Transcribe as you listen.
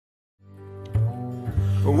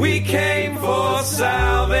We came for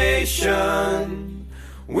salvation.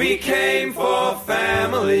 We came for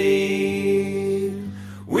family.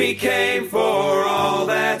 We came for all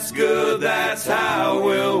that's good. That's how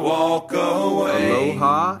we'll walk away.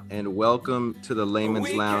 Aloha and welcome to the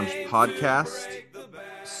Layman's Lounge podcast.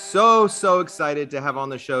 So excited to have on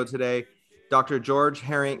the show today Dr. George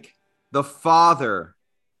Harinck, the father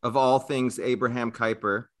of all things Abraham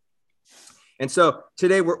Kuyper. And so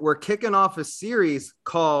today we're kicking off a series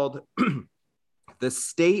called The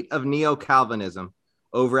State of Neo-Calvinism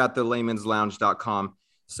over at the laymanslounge.com.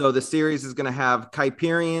 So the series is going to have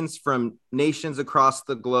Kuyperians from nations across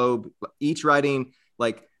the globe, each writing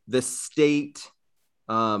like the state,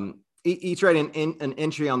 each writing an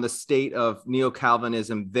entry on the state of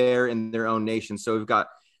Neo-Calvinism there in their own nation. So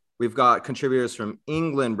we've got contributors from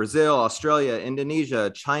England, Brazil, Australia,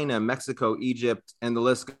 Indonesia, China, Mexico, Egypt, and the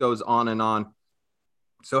list goes on and on.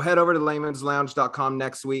 So head over to laymanslounge.com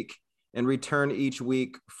next week and return each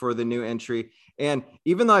week for the new entry. And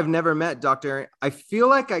even though I've never met Dr. Harinck, I feel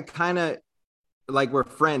like I kind of like we're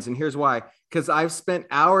friends. And here's why, because I've spent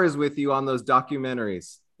hours with you on those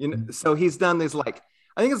documentaries. You know, so he's done this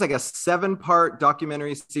I think it's like a 7-part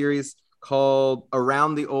documentary series called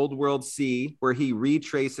Around the Old World Sea, where he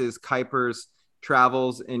retraces Kuyper's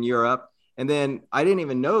travels in Europe. And then I didn't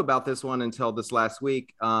even know about this one until this last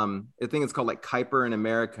week. I think it's called like Kuyper in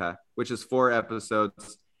America, which is 4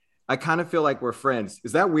 episodes. I kind of feel like we're friends.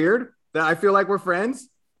 Is that weird that I feel like we're friends?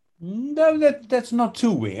 No, that's not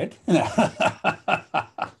too weird.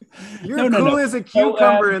 You're cool as a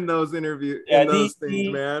cucumber in those interviews, things,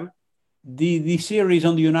 man. The series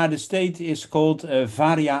on the United States is called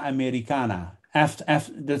Varia Americana, after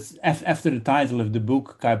the title of the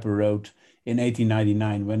book Kuyper wrote in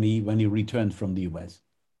 1899 when he returned from the US.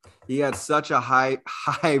 He had such a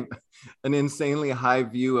an insanely high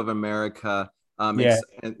view of America.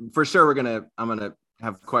 And for sure, I'm gonna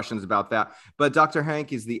have questions about that. But Dr.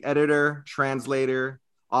 Harinck is the editor, translator,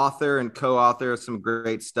 author, and co-author of some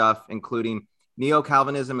great stuff, including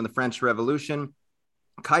Neo-Calvinism and the French Revolution,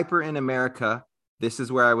 Kuyper in America, This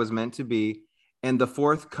Is Where I Was Meant to Be, and the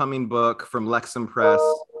forthcoming book from Lexham Press,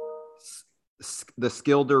 The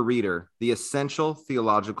Skilder Reader, The Essential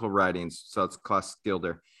Theological Writings. So it's Klaus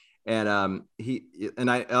Skilder. And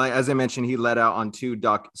as I mentioned, he let out on 2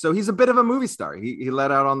 so he's a bit of a movie star. He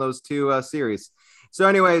let out on those 2 series. So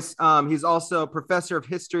anyways, he's also a professor of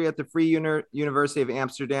history at the Free University of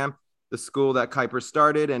Amsterdam, the school that Kuyper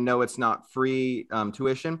started, and no, it's not free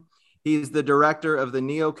tuition. He's the director of the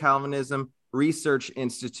Neo-Calvinism Research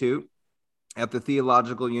Institute at the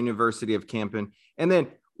Theological University of Kampen. And then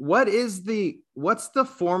what's the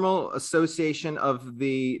formal association of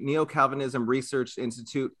the Neo-Calvinism Research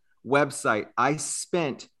Institute website? I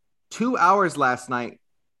spent 2 hours last night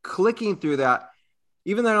clicking through that.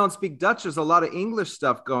 Even though I don't speak Dutch, there's a lot of English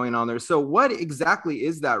stuff going on there. So what exactly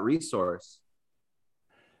is that resource?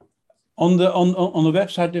 On the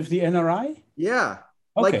website of the NRI? Yeah.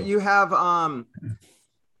 Okay. Like you have, I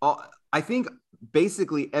think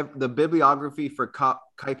basically the bibliography for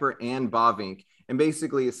Kuyper and Bavinck. And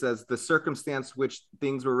basically it says the circumstance which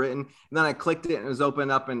things were written. And then I clicked it and it was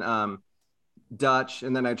opened up in Dutch.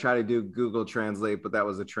 And then I tried to do Google Translate, but that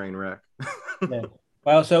was a train wreck. Yeah.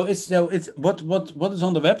 Well, so it's what is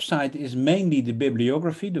on the website is mainly the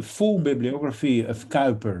bibliography, the full bibliography of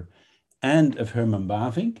Kuyper and of Herman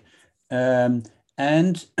Bavinck. And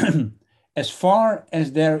as far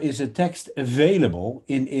as there is a text available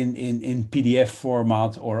in PDF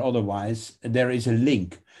format or otherwise, there is a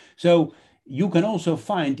link. So you can also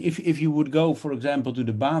find, if you would go, for example, to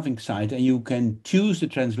the Bavinck site and you can choose the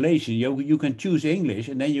translation, you can choose English,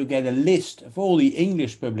 and then you get a list of all the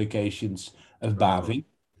English publications of Bavinck,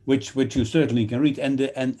 which you certainly can read, and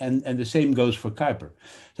the same goes for Kuyper.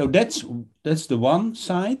 So that's the one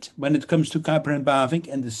side when it comes to Kuyper and Bavinck,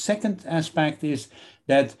 and the second aspect is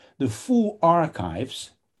that the full archives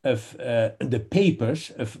of the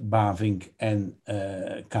papers of Bavinck and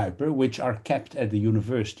Kuyper, which are kept at the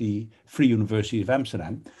Free University of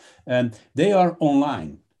Amsterdam, they are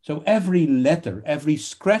online. So every letter, every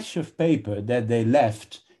scratch of paper that they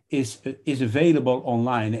left is available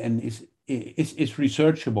online and is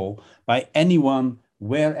researchable by anyone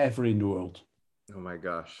wherever in the world. Oh my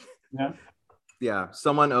gosh. Yeah.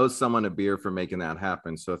 Someone owes someone a beer for making that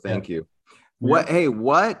happen. So thank you. What,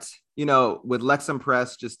 with Lexham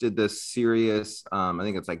Press just did this series, I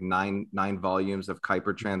think it's like nine volumes of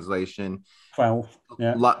Kuyper translation. 12.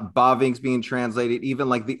 Yeah. Bavinck's being translated, even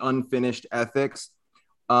like the unfinished ethics.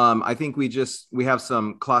 I think we have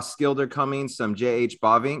some Klaus Skilder coming, some J.H.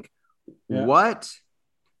 Bavinck. Yeah.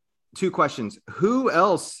 2 questions. Who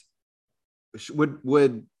else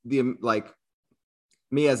would the like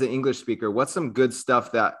me as an English speaker, what's some good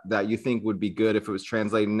stuff that you think would be good if it was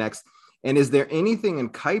translated next? And is there anything in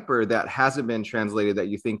Kuyper that hasn't been translated that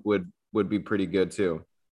you think would be pretty good too?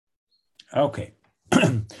 Okay.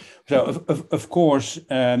 So, of course,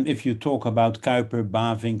 if you talk about Kuyper,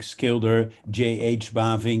 Bavinck, Schilder, J.H.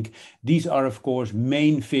 Bavinck, these are, of course,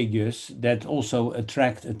 main figures that also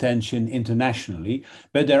attract attention internationally.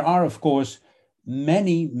 But there are, of course,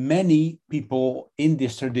 many people in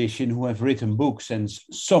this tradition who have written books, and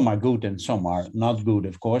some are good and some are not good,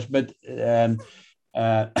 of course. But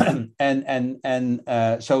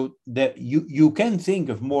so that you can think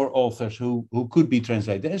of more authors who could be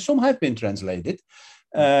translated, and some have been translated.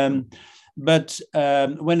 But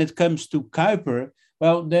when it comes to Kuyper,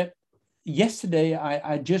 well, yesterday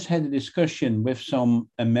I just had a discussion with some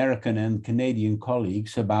American and Canadian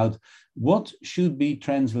colleagues about what should be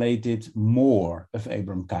translated more of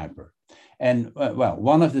Abraham Kuyper. And well,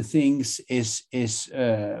 one of the things is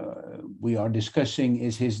we are discussing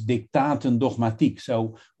is his Dictaten Dogmatiek.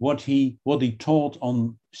 So what he taught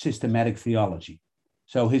on systematic theology.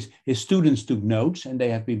 So his students took notes and they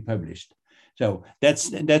have been published. So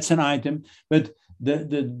that's an item. But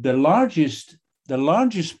the largest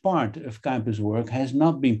part of Kuyper's work has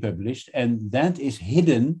not been published, and that is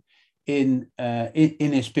hidden in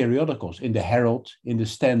his periodicals, in the Herald, in the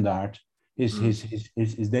Standard, his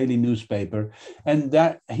daily newspaper, and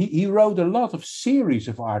that he wrote a lot of series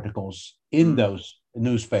of articles in those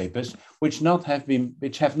newspapers, which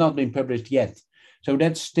have not been published yet. So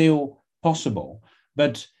that's still possible.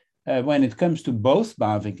 But when it comes to both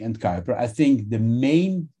Bavinck and Kuyper, I think the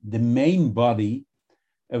main body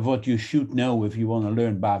of what you should know if you want to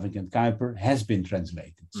learn Bavinck and Kuyper has been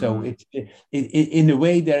translated. So in a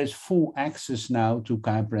way, there is full access now to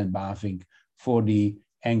Kuyper and Bavinck for the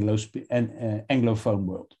Anglophone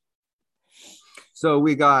world. So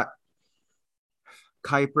we got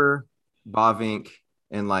Kuyper, Bavinck,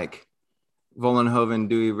 and like Vollenhoven,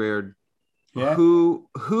 Dewey-Reard. Yeah.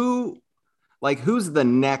 Who's the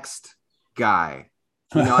next guy?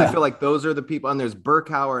 You know, I feel like those are the people, and there's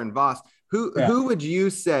Berkhauer and Voss. Who would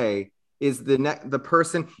you say is the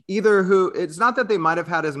person, either who, it's not that they might have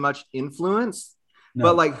had as much influence,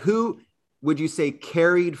 but like who would you say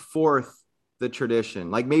carried forth the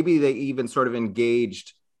tradition? Like maybe they even sort of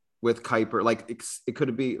engaged with Kuyper. Like it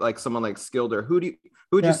could be like someone like Schilder. Who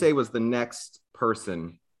would you say was the next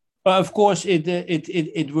person? Well, of course,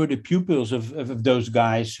 it were the pupils of those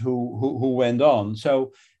guys who went on.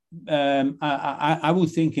 So I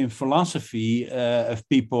would think in philosophy of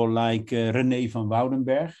people like René van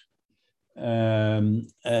Woudenberg.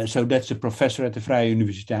 So that's a professor at the Vrije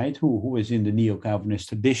Universiteit who is in the Neo-Calvinist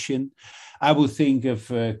tradition. I would think of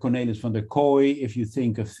Cornelis van der Kooi, if you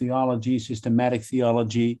think of theology, systematic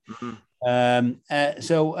theology. That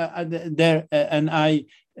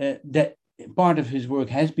part of his work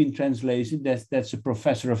has been translated. That's a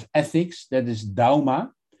professor of ethics. That is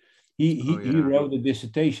Dauma. He wrote a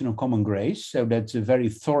dissertation on common grace. So that's a very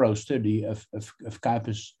thorough study of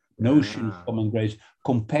Kuyper's notion of common grace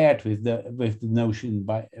compared with the notion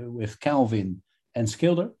with Calvin and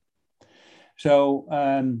Schilder. So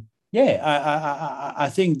I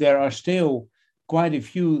think there are still quite a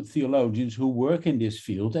few theologians who work in this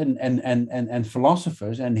field and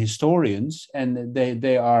philosophers and historians, and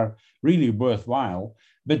they are really worthwhile.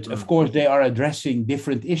 But of course, they are addressing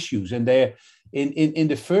different issues, and they're in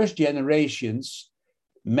the first generations.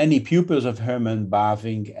 Many pupils of Herman,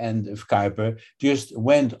 Bavinck, and of Kuyper just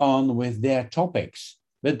went on with their topics.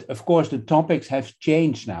 But of course, the topics have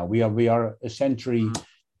changed now. We are a century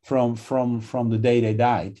from the day they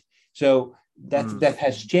died. So that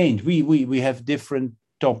has changed. We have different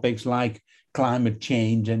topics like climate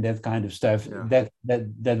change and that kind of stuff that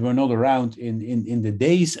were not around in the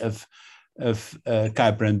days of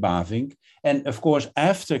Kuyper and Bavinck. And of course,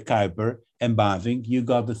 after Kuyper and Bavinck, you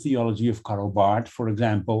got the theology of Karl Barth, for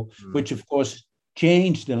example, which of course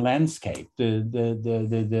changed the landscape,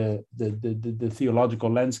 the theological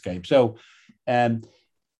landscape. So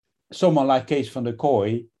someone like Kees van der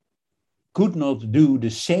Kooi could not do the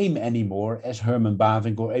same anymore as Herman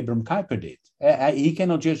Bavinck or Abraham Kuyper did. He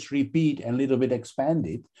cannot just repeat and a little bit expand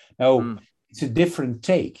it. No, it's a different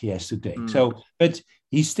take he has to take. So, but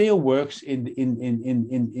he still works in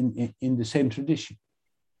the same tradition.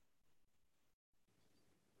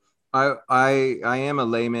 I am a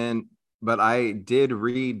layman, but I did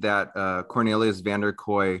read that Cornelis van der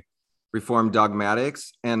Kooi Reformed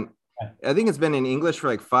Dogmatics, and I think it's been in English for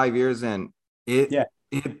like 5 years, and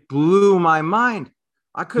it blew my mind.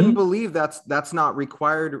 I couldn't believe that's not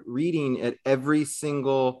required reading at every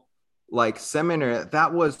single like seminar.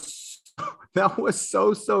 That was that was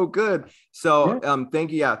so good. So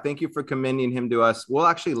thank you. Yeah, thank you for commending him to us. We'll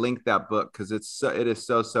actually link that book because it is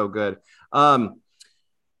so good.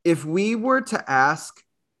 If we were to ask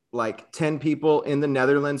like 10 people in the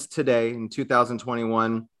Netherlands today in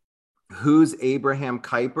 2021, who's Abraham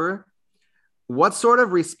Kuyper, what sort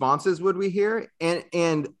of responses would we hear?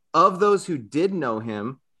 And of those who did know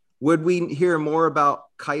him, would we hear more about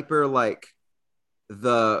Kuyper like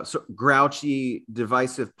the grouchy,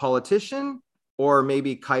 divisive politician, or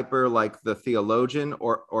maybe Kuyper like the theologian,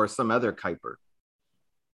 or some other Kuyper?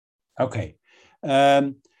 Okay.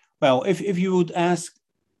 Well, if you would ask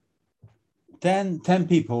 10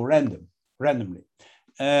 people randomly,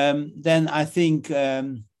 then I think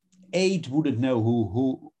 8 wouldn't know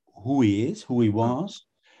who he is, who he was.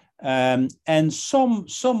 And some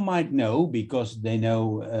might know because they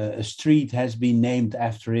know a street has been named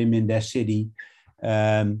after him in their city.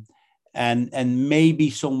 And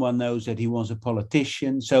maybe someone knows that he was a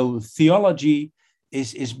politician. So theology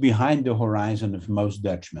is behind the horizon of most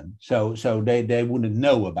Dutchmen. So they wouldn't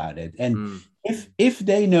know about it. And if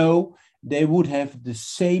they know, they would have the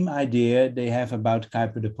same idea they have about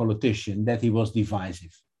Kuyper the politician, that he was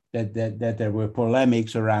divisive, that there were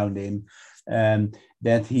polemics around him,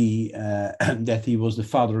 that he was the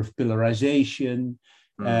father of pillarization,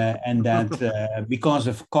 and that because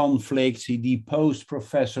of conflicts he deposed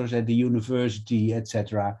professors at the university,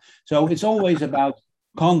 etc. So it's always about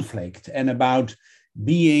conflict and about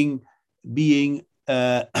being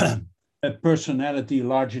a personality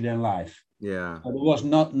larger than life. Yeah, so there was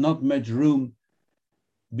not much room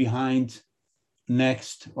behind,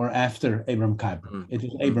 next, or after Abraham Kuyper. It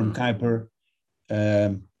was Abraham Kuyper,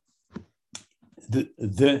 the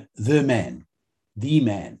man,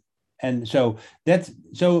 and so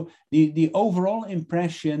the overall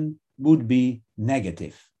impression would be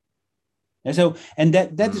negative. And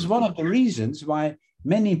that is one of the reasons why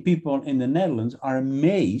many people in the Netherlands are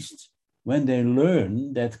amazed when they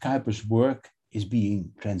learn that Kuyper's work is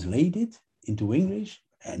being translated into English,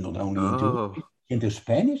 and not only into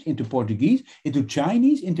Spanish, into Portuguese, into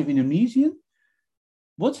Chinese, into Indonesian.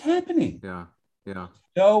 What's happening? Yeah.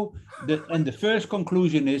 So the first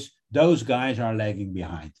conclusion is those guys are lagging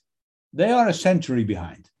behind. They are a century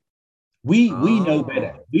behind. We know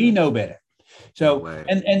better. We know better. So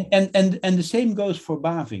and the same goes for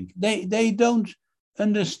Bavinck. They don't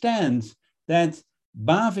understand that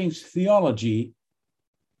Bavinck's theology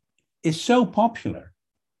is so popular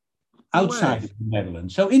outside of the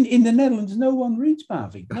Netherlands. So in the Netherlands, no one reads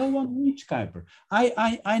Bavinck. No one reads Kuyper.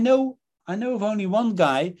 I know of only one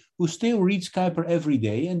guy who still reads Kuyper every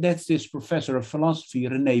day, and that's this professor of philosophy,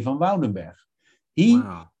 René van Woudenberg. He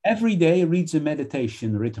every day reads a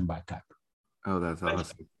meditation written by Kuyper. Oh, that's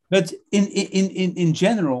awesome. But in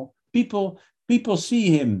general, people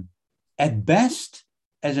see him at best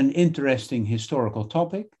as an interesting historical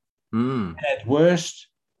topic, and at worst,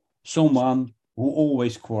 someone who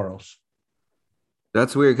always quarrels.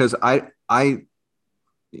 That's weird because I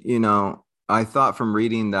thought from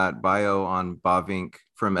reading that bio on Bavinck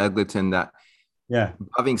from Eglinton that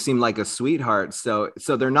Bavinck seemed like a sweetheart. So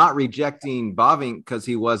they're not rejecting Bavinck because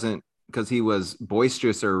he was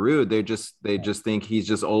boisterous or rude. They just think he's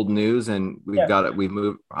just old news, and we've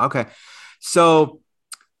moved. Okay. So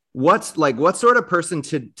what sort of person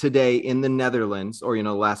today in the Netherlands, or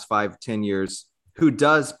last 5-10 years, who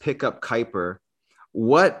does pick up Kuyper?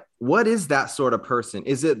 What is that sort of person?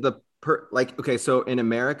 Is it so in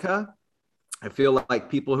America, I feel like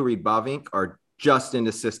people who read Bavinck are just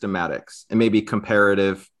into systematics and maybe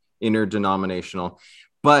comparative, interdenominational.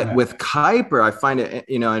 But with Kuyper, I find it,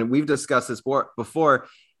 and we've discussed this before,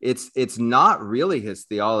 it's not really his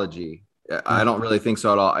theology. I don't really think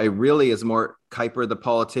so at all. It really is more Kuyper the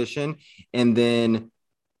politician, and then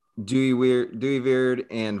Duyweerd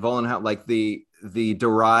and Vollenhout, like the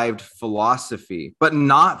derived philosophy, but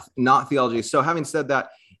not theology. So having said that,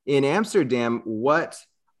 in Amsterdam, what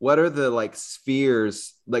are the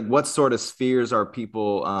spheres, what sort of spheres are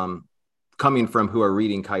people coming from who are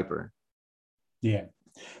reading Kuyper? Yeah.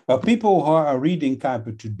 Well, people who are reading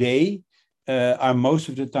Kuyper today are most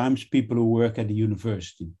of the times people who work at the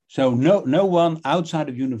university. So no one outside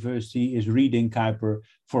of university is reading Kuyper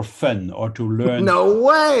for fun or to learn. No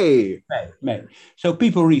way. Right. So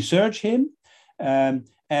people research him, and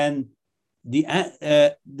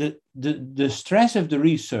the stress of the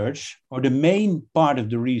research, or the main part of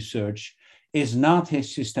the research, is not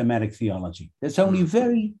his systematic theology. That's only a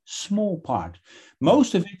very small part.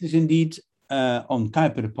 Most of it is indeed on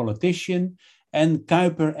Kuyper the politician, and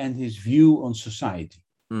Kuyper and his view on society,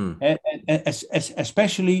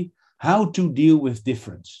 especially how to deal with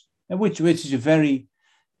difference, which is a very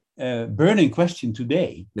burning question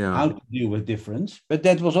today, Yeah. how to deal with difference. But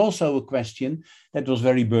that was also a question that was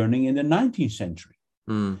very burning in the 19th century.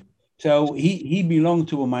 So he belonged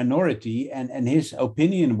to a minority, and his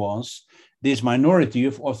opinion was this minority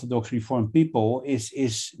of Orthodox Reformed people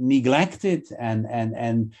is neglected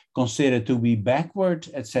and considered to be backward,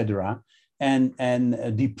 etc.,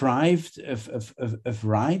 and deprived of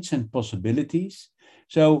rights and possibilities.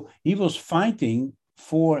 So he was fighting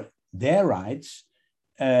for their rights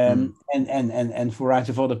and for rights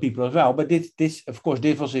of other people as well. But this, of course,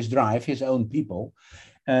 this was his drive, his own people.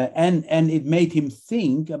 And it made him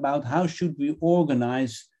think about how should we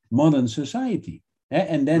organize modern society.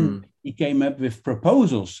 And then he came up with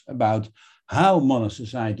proposals about how modern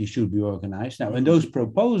society should be organized. Now, and those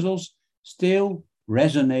proposals still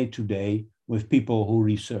resonate today with people who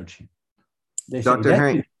research him. They Dr.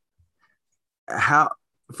 Harinck, how,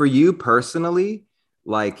 for you personally,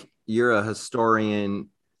 like you're a historian,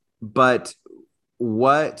 but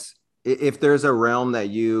what, if there's a realm that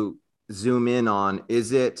you zoom in on,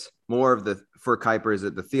 is it more of the, for Kuyper, is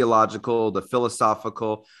it the theological, the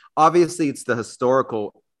philosophical? Obviously it's the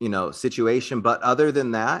historical, situation, but other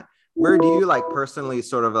than that, where do you like personally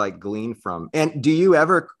sort of like glean from? And do you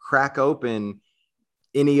ever crack open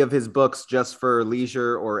any of his books just for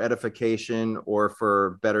leisure or edification or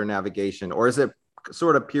for better navigation, or is it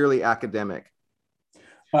sort of purely academic?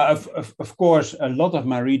 Of course, a lot of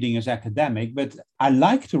my reading is academic, but I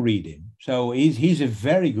like to read him. So he's a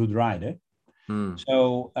very good writer.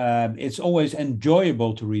 So it's always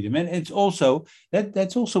enjoyable to read him. And it's also,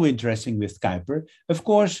 that's also interesting with Kuyper. Of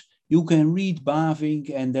course, you can read Bavinck,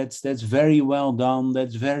 and that's very well done.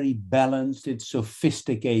 That's very balanced. It's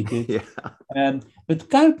sophisticated. Yeah. But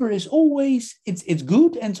Kuyper is always, it's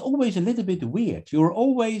good, and it's always a little bit weird. You're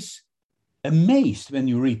always amazed when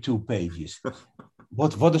you read 2 pages.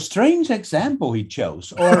 What a strange example he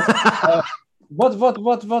chose, or what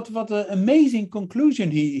an amazing conclusion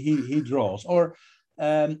he draws, or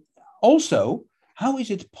also how is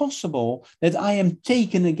it possible that I am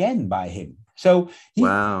taken again by him? So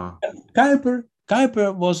Wow.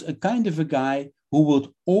 Kuyper was a kind of a guy who would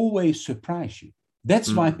always surprise you.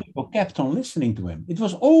 That's why people kept on listening to him. It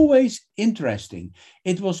was always interesting.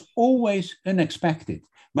 It was always unexpected.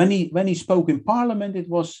 When he spoke in Parliament, it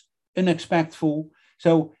was unexpected.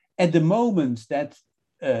 So at the moment that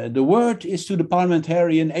the word is to the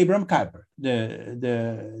parliamentarian Abraham Kuyper, the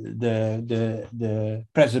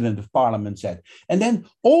president of Parliament said, and then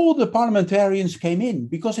all the parliamentarians came in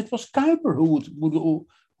because it was Kuyper who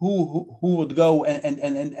would go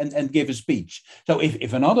and give a speech. So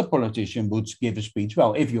if another politician would give a speech,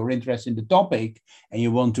 well, if you're interested in the topic and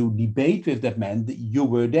you want to debate with that man, you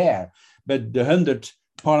were there. But the 100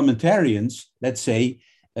 parliamentarians, let's say,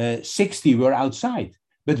 60 were outside.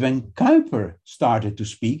 But when Kuyper started to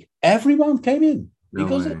speak, everyone came in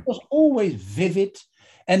because it was always vivid.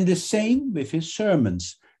 And the same with his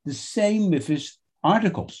sermons, the same with his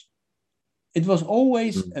articles. It was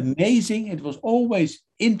always amazing. It was always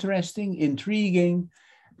interesting, intriguing.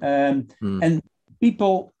 And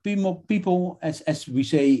people, as we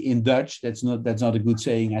say in Dutch, that's not a good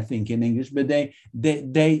saying, I think, in English, but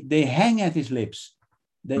they hang at his lips.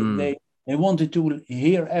 They wanted to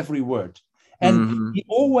hear every word. And he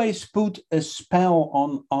always put a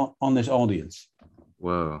spell on his audience.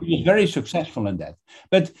 Whoa. He was very successful in that.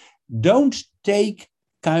 But don't take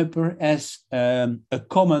Kuyper as a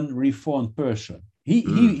common Reformed person.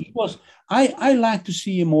 He was, I like to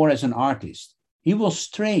see him more as an artist. He was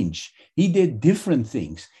strange. He did different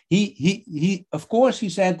things. He of course, he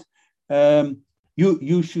said,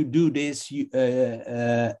 you should do this. You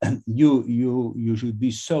should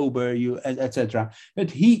be sober. Etc.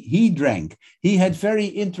 But he drank. He had very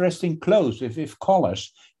interesting clothes with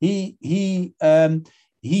collars. He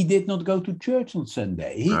did not go to church on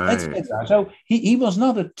Sunday. Etc. So he was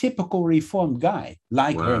not a typical Reformed guy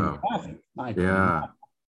like Herman Bavinck.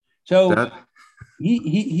 So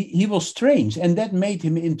he was strange, and that made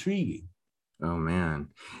him intriguing. Oh man,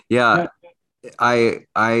 yeah.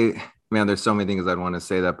 Man, there's so many things I'd want to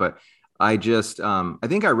say that, but I just, I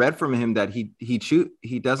think I read from him that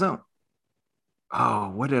he doesn't,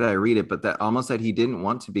 what did I read it? But that almost that he didn't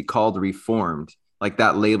want to be called Reformed, like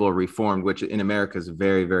that label Reformed, which in America is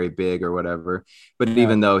very, very big or whatever. But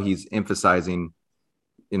even though he's emphasizing,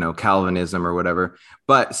 Calvinism or whatever.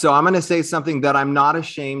 But so I'm going to say something that I'm not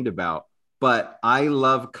ashamed about, but I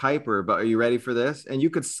love Kuyper. But are you ready for this? And you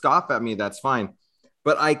could scoff at me. That's fine.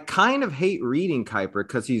 But I kind of hate reading Kuyper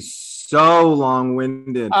because he's so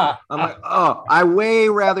long-winded. I'm like, I way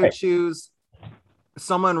rather choose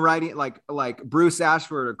someone writing like Bruce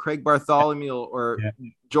Ashford or Craig Bartholomew or Yeah.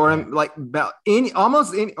 Jordan, like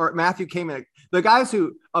or Matthew Kamen, the guys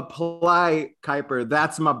who apply Kuyper,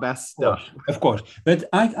 that's my best stuff. Of course. But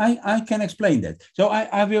I can explain that. So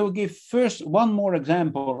I will give first one more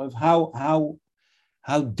example of how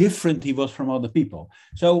different he was from other people.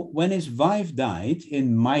 So when his wife died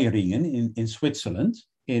in Meiringen in Switzerland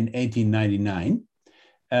in 1899,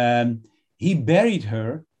 he buried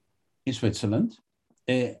her in Switzerland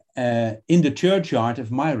in the churchyard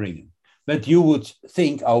of Meiringen. But you would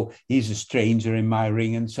think, oh, he's a stranger in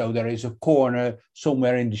Meiringen, so there is a corner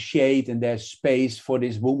somewhere in the shade and there's space for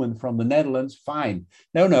this woman from the Netherlands. Fine.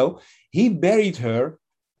 No. He buried her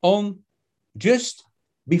on just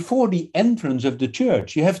before the entrance of the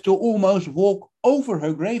church. You have to almost walk over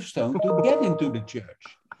her gravestone to get into the church.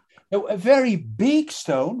 So a very big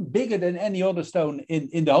stone, bigger than any other stone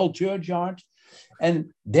in the whole churchyard.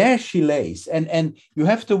 And there she lays. And you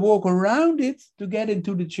have to walk around it to get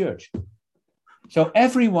into the church. So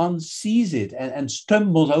everyone sees it and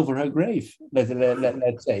stumbles over her grave,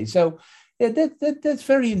 let's say. So that's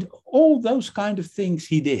very, all those kind of things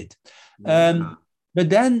he did. But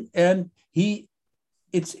then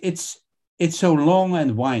it's so long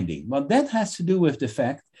and winding. Well, that has to do with the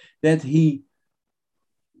fact that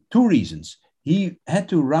two reasons. He had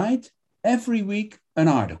to write every week an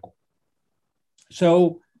article.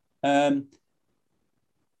 So that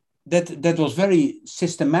was very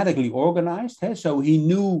systematically organized. So he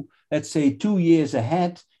knew, let's say 2 years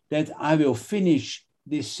ahead, that I will finish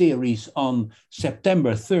this series on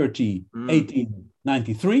September 30,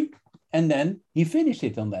 1893. And then he finished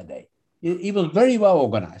it on that day. He was very well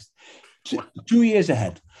organized, 2 years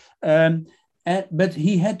ahead. But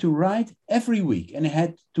he had to write every week and he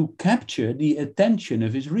had to capture the attention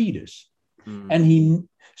of his readers. And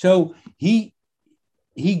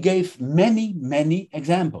he gave many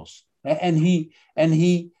examples, and he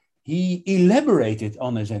elaborated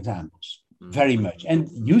on his examples very much. And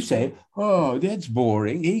you say, oh, that's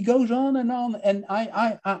boring. He goes on, and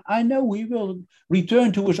I know he will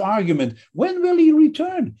return to his argument. When will he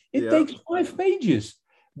return? It takes 5 pages,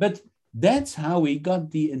 but that's how he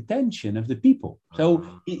got the attention of the people. So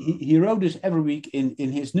he wrote this every week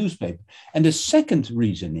in his newspaper. And the second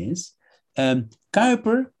reason is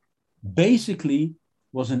Kuyper basically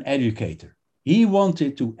was an educator. He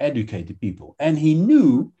wanted to educate the people. And he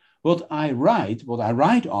knew what I write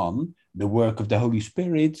on, the work of the Holy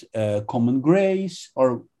Spirit, common grace,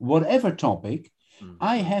 or whatever topic,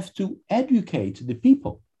 I have to educate the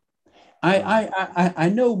people.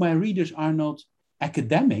 I know my readers are not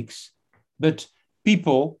academics, but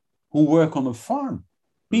people who work on a farm,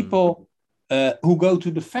 people who go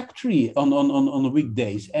to the factory on the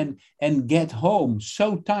weekdays and get home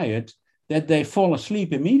so tired that they fall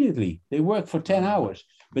asleep immediately. They work for 10 hours.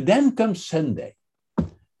 But then comes Sunday.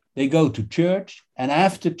 They go to church, and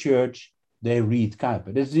after church, they read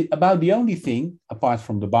Kuyper. That's about the only thing, apart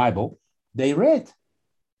from the Bible, they read.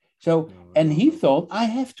 So, and he thought, I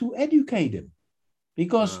have to educate them,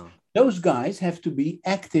 because those guys have to be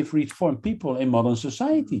active, reformed people in modern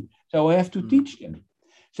society. So I have to teach them.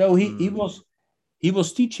 So he was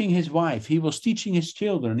teaching his wife, he was teaching his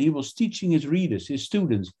children, he was teaching his readers, his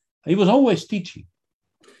students. He was always teaching.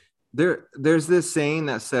 There's this saying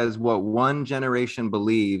that says, what one generation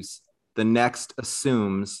believes, the next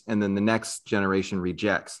assumes, and then the next generation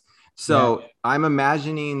rejects. So I'm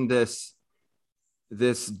imagining this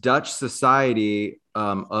Dutch society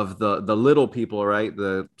of the little people, right?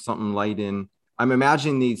 The something light in. I'm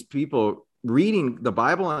imagining these people reading the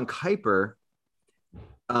Bible on Kuyper.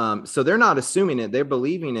 So they're not assuming it, they're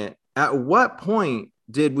believing it. At what point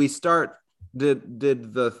did we start? Did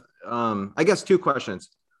the I guess 2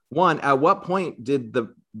 questions. One, at what point did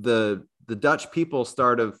the Dutch people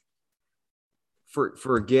start to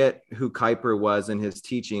forget who Kuyper was and his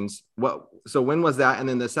teachings? So when was that? And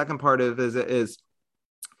then the second part of it is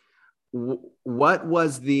what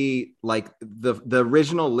was the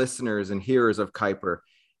original listeners and hearers of Kuyper?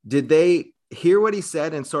 Did they hear what he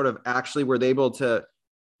said and sort of actually were they able to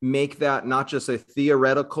make that not just a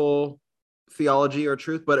theoretical theology or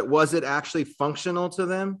truth, but was it actually functional to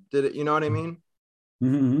them? Did it, you know what I mean?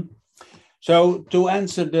 Mm-hmm. So to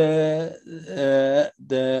answer the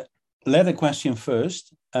latter question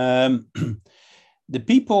first, the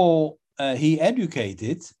people he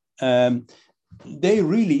educated, they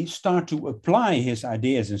really start to apply his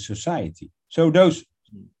ideas in society. So those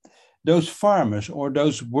farmers or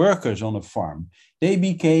those workers on a farm, they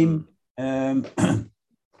became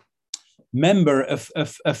member of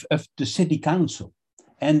the city council,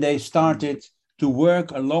 and they started to work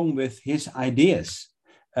along with his ideas.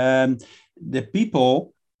 The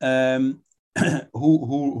people who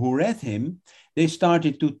read him, they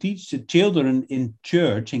started to teach the children in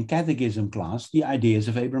church, in catechism class, the ideas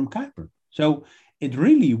of Abraham Kuyper. So it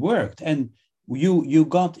really worked. And you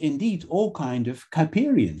got indeed all kind of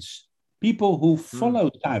Kuyperians, people who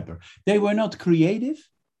followed Kuyper. They were not creative.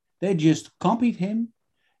 They just copied him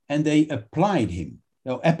and they applied him.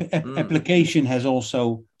 So application has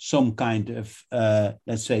also some kind of,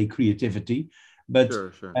 let's say, creativity, but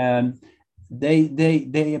Sure.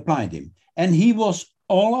 They applied him. And he was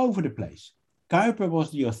all over the place. Kuyper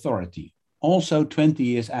was the authority, also 20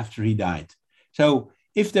 years after he died. So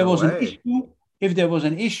if there was an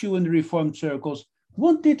issue in the Reformed circles,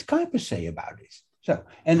 what did Kuyper say about this? So,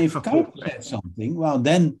 and if Kuyper said something, well,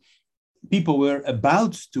 then people were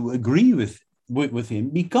about to agree with him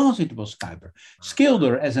because it was Kuyper.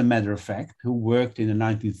 Schilder, as a matter of fact, who worked in the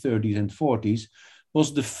 1930s and 40s,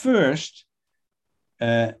 was the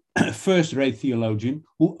first-rate theologian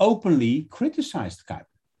who openly criticized Kuyper.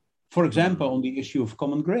 For example, on the issue of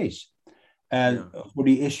common grace, for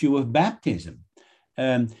the issue of baptism.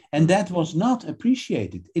 And that was not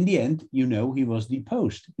appreciated. In the end, he was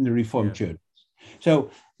deposed in the Reformed Church. So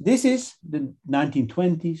this is the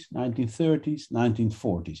 1920s, 1930s,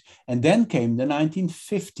 1940s. And then came the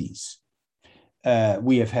 1950s.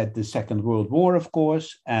 We have had the Second World War, of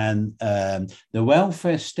course, and the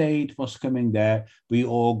welfare state was coming there. We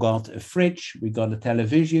all got a fridge, we got a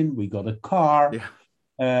television, we got a car.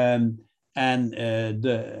 We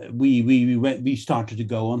started to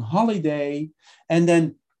go on holiday, and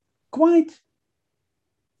then quite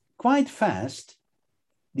fast,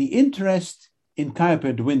 the interest in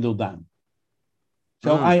Kuyper dwindled down.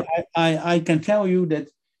 So I can tell you that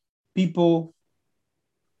people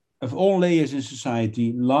of all layers in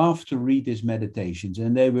society loved to read his meditations,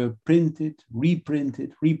 and they were printed,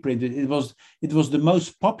 reprinted. It was the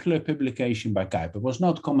most popular publication by Kuyper. It was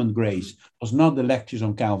not Common Grace, was not the lectures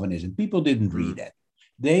on Calvinism. People didn't read that.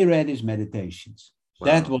 They read his meditations. Wow.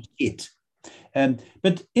 That was it.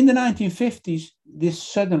 But in the 1950s, this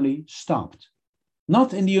suddenly stopped.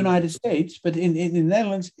 Not in the United States, but in the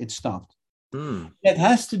Netherlands, it stopped. That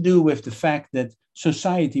has to do with the fact that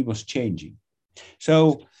society was changing.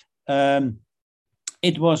 So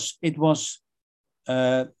it was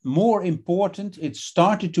more important. It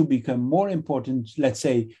started to become more important, let's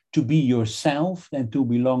say, to be yourself than to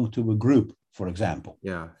belong to a group, for example.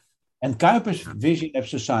 Yeah. And Kuyper's vision of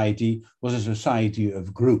society was a society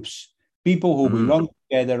of groups, people who belong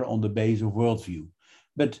together on the base of worldview.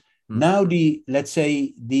 But now the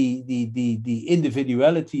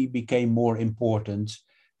individuality became more important,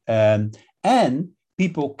 and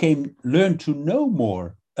people learned to know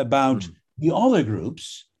more about the other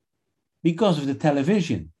groups because of the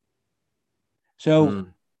television. So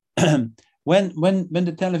when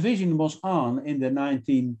the television was on in the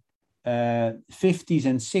 1950s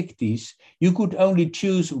and 60s, you could only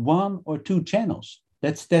choose one or two channels.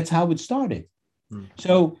 That's how it started.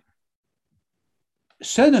 So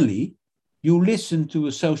suddenly you listen to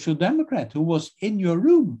a social democrat who was in your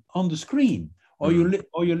room on the screen. Or you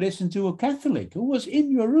listen to a Catholic who was in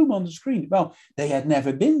your room on the screen. Well, they had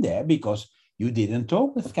never been there because you didn't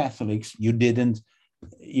talk with Catholics. You didn't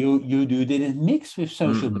mix with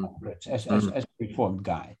social democrats as a Reformed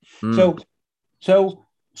guy. So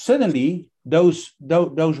suddenly those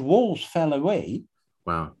walls fell away.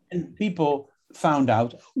 Wow! And people found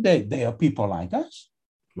out they are people like us.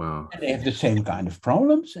 Wow! And they have the same kind of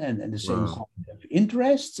problems and the same kind of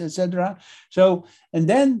interests, etc. So, and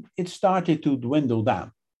then it started to dwindle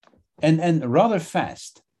down, and rather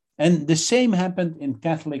fast. And the same happened in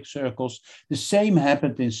Catholic circles. The same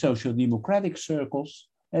happened in social democratic circles.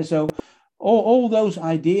 And so, all those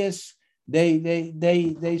ideas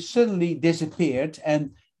they suddenly disappeared,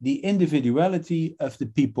 and the individuality of the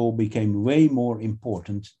people became way more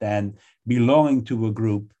important than belonging to a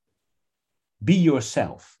group. Be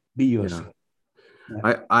yourself. Be yourself.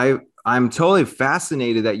 Yeah. I'm totally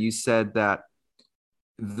fascinated that you said that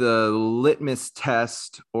the litmus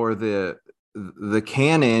test or the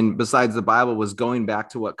canon besides the Bible was going back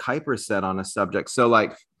to what Kuyper said on a subject. So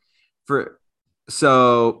like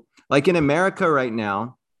in America right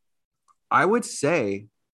now, I would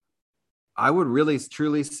really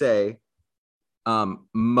truly say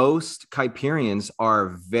most Kuyperians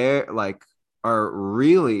are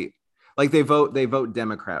really like they vote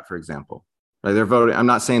Democrat, for example. Right? They're voting. I'm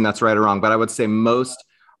not saying that's right or wrong, but I would say most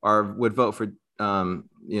would vote for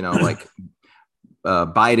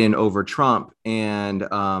Biden over Trump, and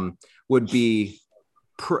would be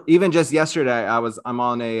even just yesterday. I'm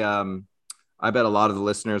on I bet a lot of the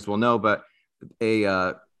listeners will know, but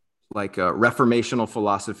a like a reformational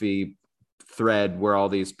philosophy thread where all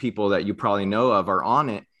these people that you probably know of are on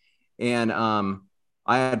it. And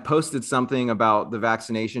I had posted something about the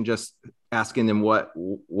vaccination, just asking them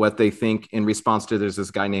what they think in response to, there's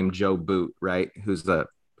this guy named Joe Boot, right? Who's the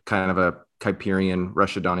kind of a Kuyperian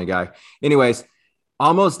Rushadani guy. Anyways,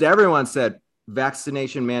 almost everyone said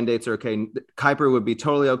vaccination mandates are okay. Kuyper would be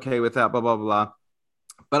totally okay with that, blah, blah, blah.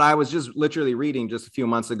 But I was just literally reading just a few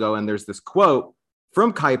months ago, and there's this quote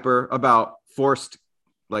from Kuyper about forced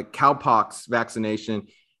like cowpox vaccination.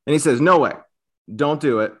 And he says, no way, don't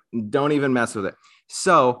do it. Don't even mess with it.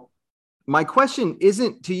 So my question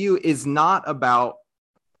isn't to you, is not about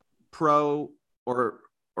pro or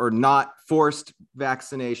not forced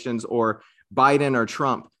vaccinations or Biden or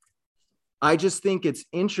Trump. I just think it's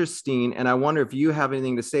interesting. And I wonder if you have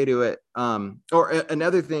anything to say to it. Or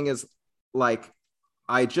another thing is, like,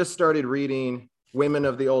 I just started reading Women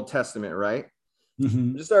of the Old Testament, right?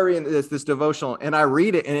 Mm-hmm. Just started reading this devotional, and I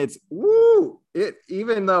read it, and it's woo. It,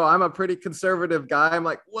 even though I'm a pretty conservative guy, I'm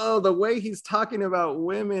like, whoa, the way he's talking about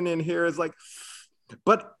women in here is like,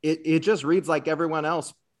 but it just reads like everyone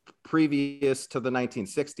else previous to the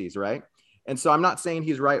 1960s, right? And so I'm not saying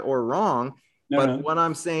he's right or wrong, but what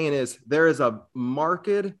I'm saying is there is a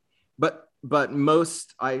marked, but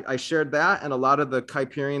most, I shared that, and a lot of the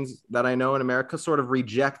Kuyperians that I know in America sort of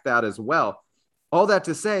reject that as well. All that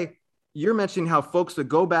to say, you're mentioning how folks would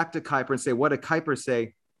go back to Kuyper and say, what did Kuyper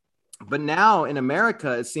say? But now in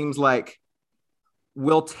America, it seems like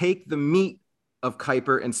we'll take the meat of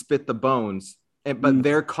Kuyper and spit the bones, but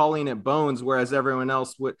they're calling it bones, whereas everyone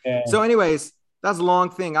else would. Yeah. So anyways, that's a long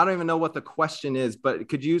thing. I don't even know what the question is, but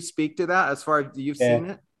could you speak to that as far as you've seen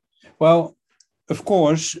it? Well, of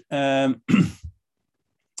course.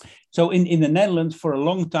 So in the Netherlands, for a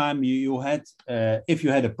long time, you had, if you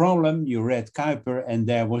had a problem, you read Kuyper, and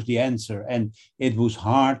there was the answer. And it was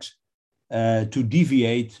hard to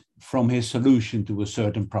deviate from his solution to a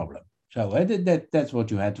certain problem. So that's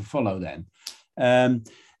what you had to follow then. I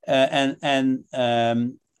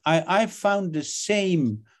found the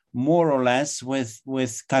same, more or less, with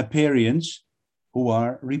Kuyperians who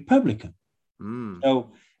are Republican.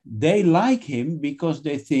 So they like him because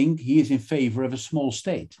they think he is in favor of a small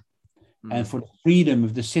state and for the freedom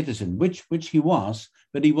of the citizen, which he was,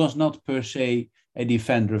 but he was not per se a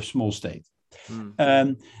defender of small state.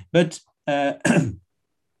 But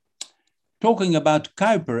talking about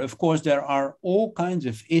Kuyper, of course, there are all kinds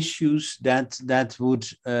of issues that would,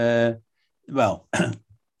 that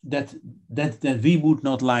we would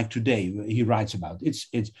not like today. He writes about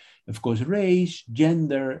it's of course race,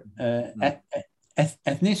 gender,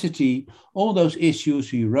 ethnicity, all those issues.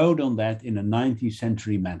 He wrote on that in a 19th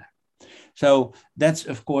century manner. So that's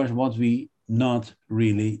of course what we not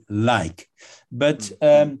really like. But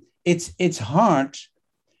it's hard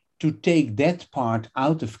to take that part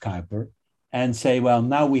out of Kuyper and say, well,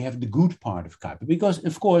 now we have the good part of Kuyper, because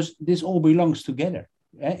of course this all belongs together.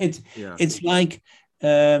 It's like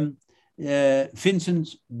Vincent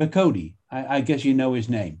Bacody. I guess you know his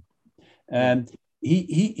name.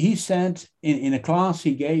 He said in a class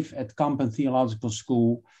he gave at Kampen Theological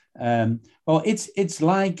School, well, it's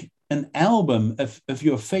like an album of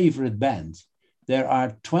your favorite band. There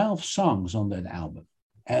are 12 songs on that album.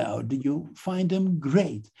 Do you find them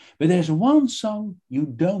great? But there's one song you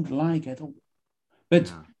don't like at all.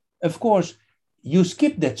 But of course, you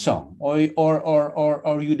skip that song, or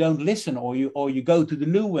you don't listen, or you go to the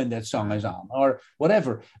loo when that song is on, or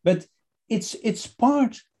whatever. But it's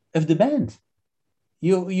part of the band.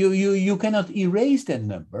 You cannot erase that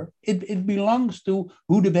number. It belongs to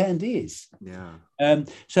who the band is.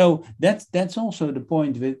 So that's also the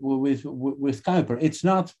point with Kuyper. It's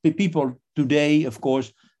not, people today, of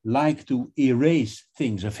course, like to erase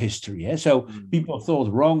things of history. So people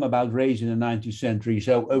thought wrong about race in the 19th century,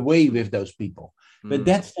 so away with those people. But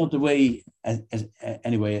that's not the way,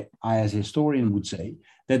 anyway, I as a historian would say,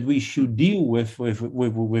 that we should deal with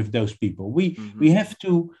those people. We have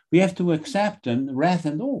to accept them rather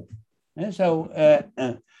than all. And so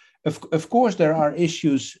of course there are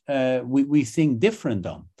issues we think different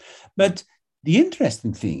on. But the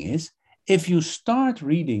interesting thing is, if you start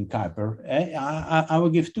reading Kuyper, I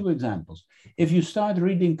will give two examples. If you start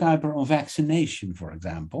reading Kuyper on vaccination, for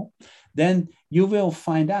example, then you will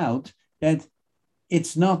find out that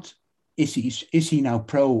it's not, is he now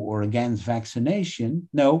pro or against vaccination?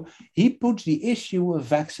 No, he puts the issue of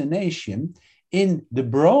vaccination in the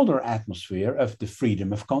broader atmosphere of the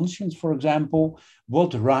freedom of conscience, for example.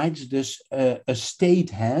 What rights does a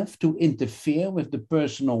state have to interfere with the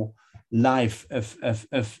personal life of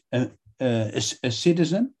a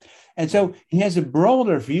citizen? And so he has a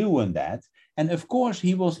broader view on that. And of course,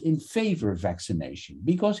 he was in favor of vaccination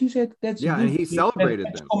because he said that's and he celebrated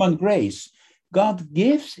that's them. common grace. God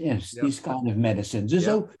gives us these kind of medicines, Yep.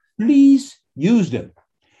 so please use them.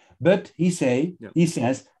 But he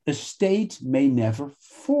says a state may never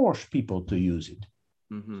force people to use it.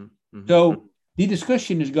 So the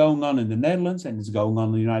discussion is going on in the Netherlands and it's going on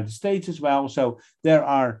in the United States as well. So there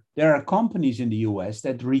are companies in the US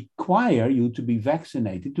that require you to be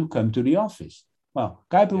vaccinated to come to the office. Well,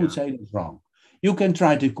 Kuyper would say that's wrong. You can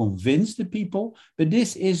try to convince the people, but this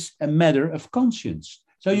is a matter of conscience.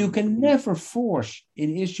 So you can never force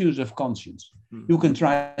in issues of conscience. You can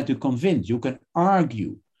try to convince, you can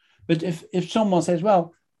argue. But if someone says, well,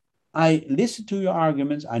 I listen to your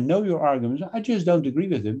arguments, I know your arguments, I just don't agree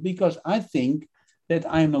with them because I think that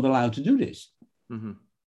I'm not allowed to do this.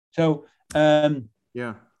 So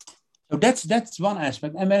so that's one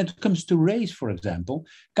aspect. And when it comes to race, for example,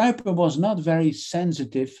 Kuyper was not very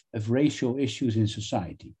sensitive of racial issues in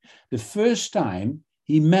society. The first time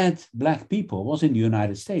he met Black people was in the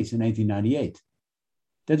United States in 1898.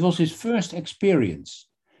 That was his first experience.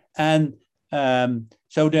 And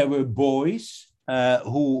so there were boys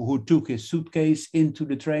who took his suitcase into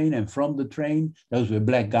the train and from the train. Those were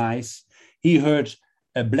Black guys. He heard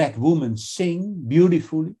a Black woman sing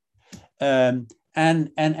beautifully.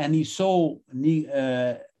 And he saw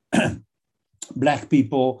Black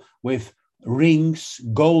people with rings,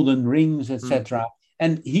 golden rings, etc.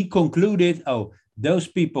 And he concluded, oh, those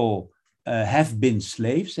people have been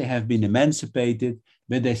slaves, they have been emancipated,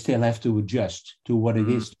 but they still have to adjust to what it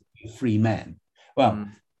is to be a free man. Well,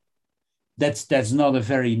 that's not a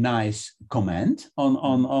very nice comment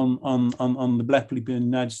on the Black people in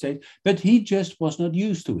the United States, but he just was not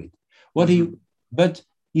used to it. But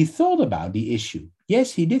he thought about the issue.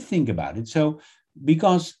 Yes, he did think about it. So,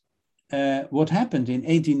 because what happened in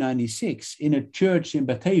 1896 in a church in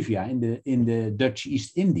Batavia, in the Dutch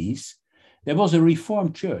East Indies, there was a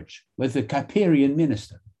Reformed church with a Kuyperian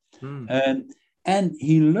minister. And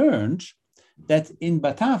he learned that in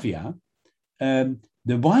Batavia,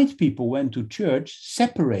 the white people went to church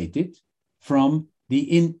separated from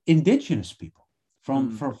the indigenous people,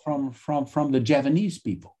 from the Javanese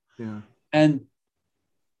people. And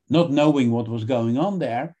not knowing what was going on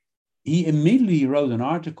there, he immediately wrote an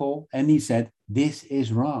article and he said, this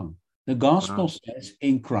is wrong. The gospel says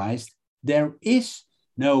in Christ, there is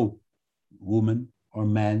no woman or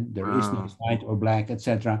man, there is no white or Black,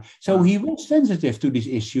 etc. So he was sensitive to this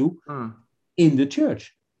issue in the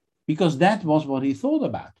church because that was what he thought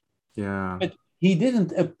about. But he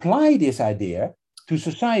didn't apply this idea to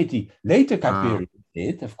society. Later, Kuyper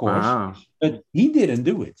did, of course, but he didn't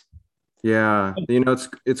do it. Yeah,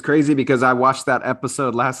 it's crazy because I watched that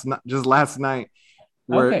episode last night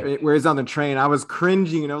where he's on the train. I was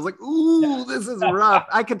cringing and I was like, "Ooh, this is rough."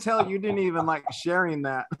 I could tell you didn't even like sharing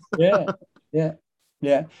that.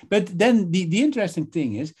 Yeah. But then the interesting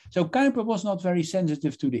thing is, so Kuyper was not very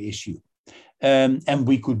sensitive to the issue, and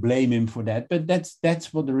we could blame him for that. But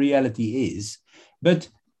that's what the reality is. But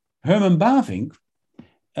Herman Bavinck,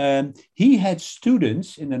 he had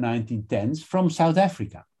students in the 1910s from South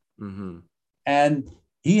Africa. And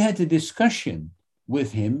he had a discussion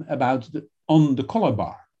with him on the color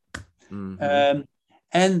bar.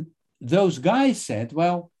 And those guys said,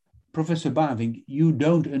 well, Professor Bavinck, you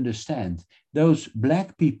don't understand. Those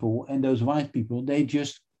Black people and those white people, they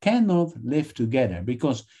just cannot live together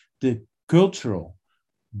because the cultural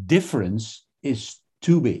difference is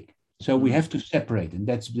too big. So we have to separate them.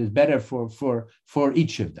 That's better for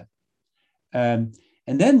each of them.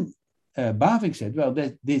 And then Bavinck said, well,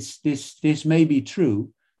 this may be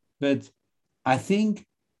true, but I think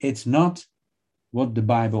it's not what the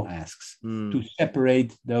Bible asks, to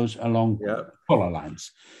separate those along color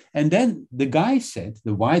lines. And then the guys said,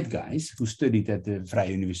 the white guys who studied at the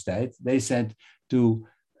Vrije Universiteit, they said to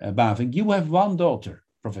Bavinck, you have one daughter,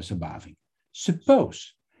 Professor Bavinck.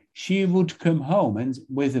 Suppose she would come home and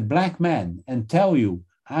with a Black man and tell you,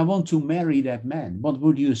 I want to marry that man. What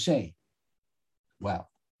would you say? Well,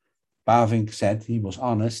 Bavinck said, he was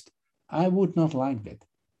honest, I would not like that.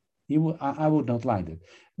 I would not like that.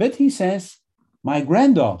 But he says, my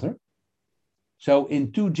granddaughter, so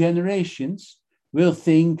in 2 generations, will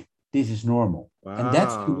think this is normal. And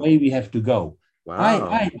that's the way we have to go.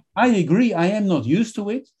 I agree, I am not used to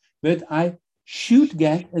it, but I should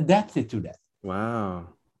get adapted to that. Wow.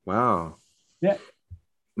 Yeah.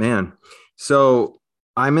 Man, so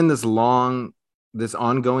I'm in this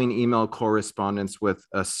ongoing email correspondence with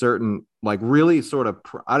a certain, like really sort of,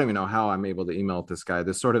 I don't even know how I'm able to email this guy,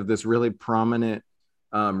 this really prominent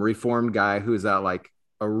Reformed guy who's at like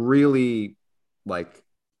a really like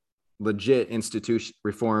legit institution,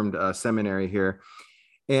 reformed seminary here.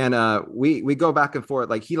 And we go back and forth.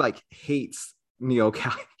 Like he like hates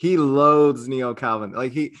Neo-Calvin. He loathes Neo-Calvin.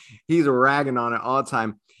 Like he's ragging on it all the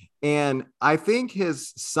time. And I think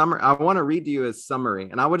his summary, I want to read to you his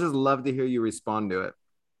summary, and I would just love to hear you respond to it.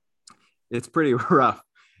 It's pretty rough.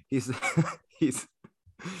 He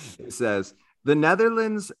says, the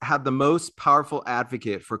Netherlands had the most powerful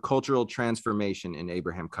advocate for cultural transformation in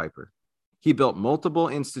Abraham Kuyper. He built multiple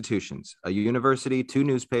institutions, a university, 2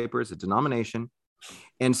 newspapers, a denomination,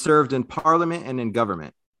 and served in parliament and in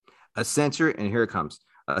government. A century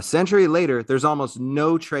later, there's almost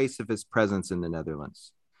no trace of his presence in the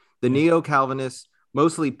Netherlands. The Neo-Calvinists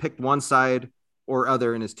mostly picked one side or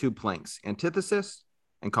other in his 2 planks, antithesis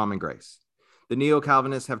and common grace. The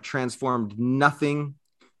Neo-Calvinists have transformed nothing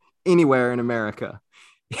anywhere in America.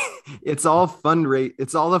 It's all a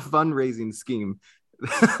fundraising scheme.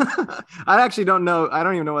 I actually don't know. I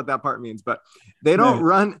don't even know what that part means, but they don't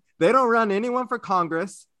run anyone for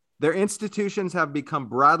Congress. Their institutions have become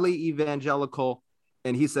broadly evangelical.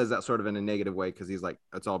 And he says that sort of in a negative way, because he's like,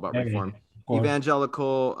 it's all about reform.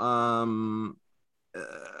 Evangelical,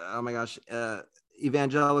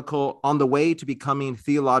 evangelical on the way to becoming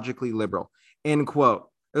theologically liberal, end quote.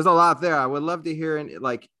 There's a lot there. I would love to hear, and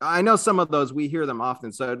like, I know some of those, we hear them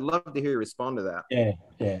often, so I'd love to hear you respond to that.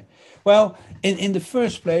 Yeah. Well, in the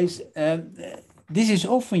first place, this is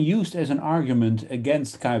often used as an argument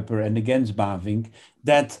against Kuyper and against Bavinck,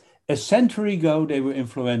 that a century ago they were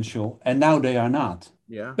influential and now they are not.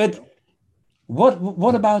 Yeah. But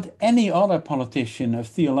what about any other politician or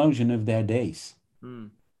theologian of their days?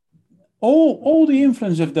 All the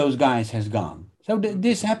influence of those guys has gone. So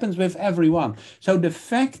this happens with everyone. So the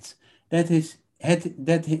fact that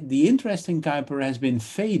the interest in Kuyper has been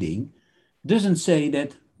fading doesn't say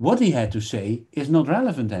that what he had to say is not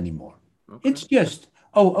relevant anymore. Okay. It's just,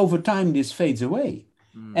 over time this fades away.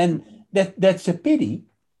 And that's a pity.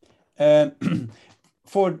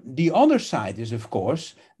 For the other side is, of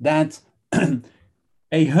course, that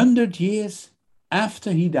 100 years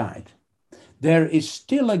after he died, there is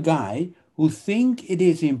still a guy who think it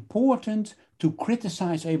is important to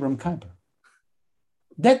criticize Abraham Kuyper.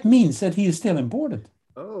 That means that he is still important.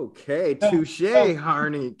 Okay, touche,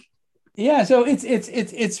 Harinck. Yeah, so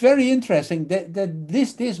it's very interesting that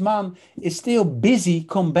this man is still busy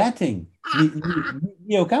combating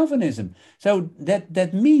Neo-Calvinism. So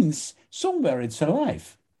that means somewhere it's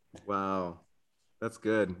alive. Wow, that's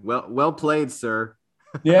good. Well played, sir.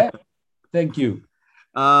 Yeah, thank you.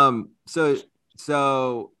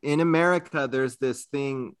 So in America, there's this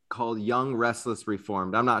thing called Young Restless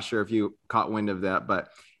Reformed. I'm not sure if you caught wind of that, but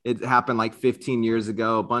it happened like 15 years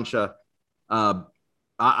ago. A bunch of,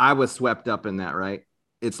 I was swept up in that, right?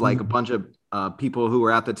 It's like a bunch of people who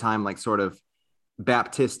were at the time, like sort of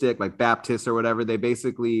Baptistic, like Baptists or whatever. They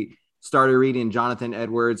basically started reading Jonathan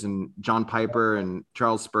Edwards and John Piper and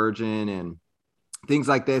Charles Spurgeon and things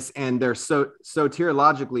like this. And they're so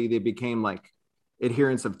soteriologically, they became like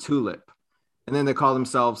adherents of Tulip. And then they call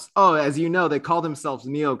themselves, as you know, they call themselves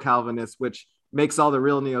Neo-Calvinists, which makes all the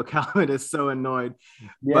real Neo-Calvinists so annoyed.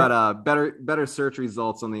 Yeah. But better search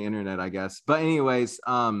results on the internet, I guess. But anyways,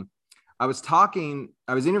 I was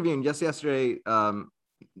interviewing just yesterday,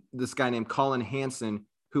 this guy named Colin Hansen,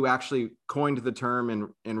 who actually coined the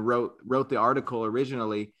term and wrote the article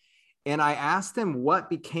originally. And I asked him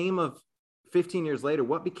what became of 15 years later,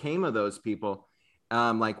 what became of those people?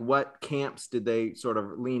 Like what camps did they sort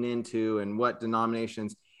of lean into and what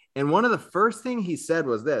denominations? And one of the first thing he said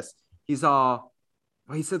was this. He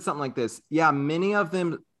said something like this. Yeah, many of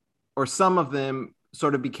them or some of them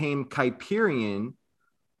sort of became Kuyperian,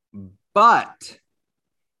 but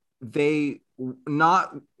they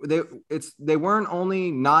weren't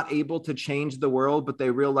only not able to change the world, but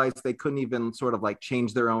they realized they couldn't even sort of like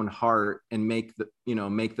change their own heart and make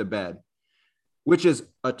the bed, which is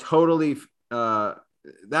a totally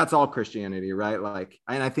that's all Christianity, right? Like,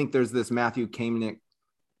 and I think there's this Matthew Kamenick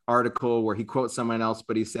article where he quotes someone else,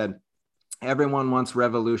 but he said, everyone wants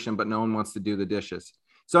revolution, but no one wants to do the dishes.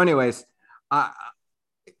 So anyways, I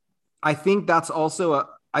think that's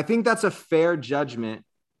a fair judgment.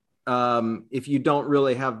 If you don't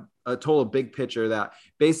really have a total big picture, that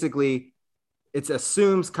basically it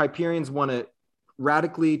assumes Kuyperians want to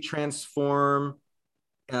radically transform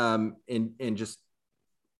and just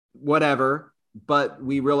whatever, but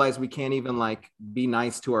we realize we can't even like be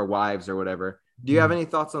nice to our wives or whatever. Do you have any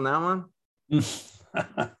thoughts on that one?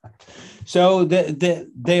 So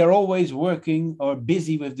they are always working or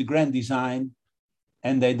busy with the grand design,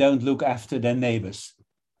 and they don't look after their neighbors.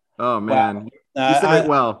 Oh man, you said it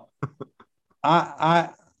well.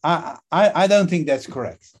 I don't think that's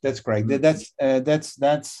correct. That's correct. That's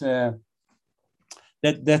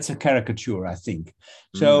a caricature, I think.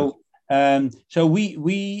 So so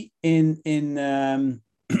we in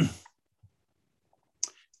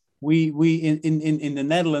we in the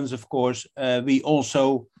Netherlands, of course, we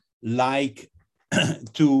also like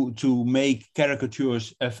to make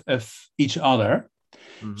caricatures of each other.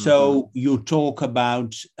 So you talk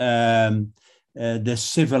about the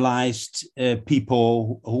civilized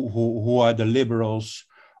people who are the liberals,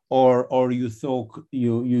 or you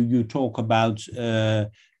talk about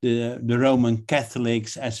the Roman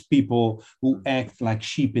Catholics as people who act like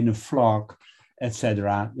sheep in a flock,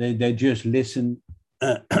 etc. They just listen.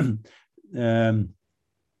 The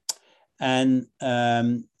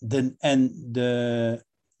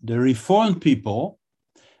Reformed people,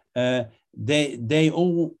 they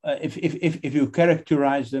all, if you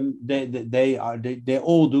characterize them, they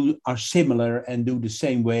all are similar and do the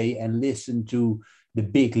same way and listen to the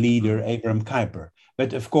big leader Abraham Kuyper.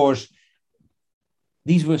 But of course,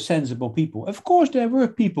 these were sensible people. Of course, there were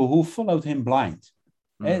people who followed him blind.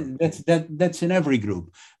 That's in every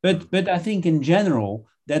group. But I think in general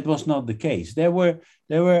that was not the case. There were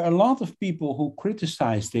a lot of people who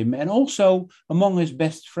criticized him, and also among his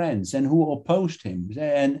best friends, and who opposed him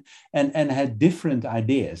and had different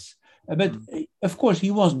ideas. But of course,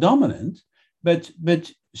 he was dominant. But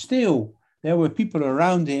still, there were people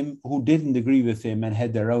around him who didn't agree with him and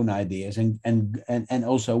had their own ideas and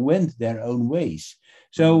also went their own ways.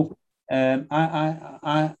 So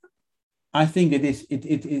I think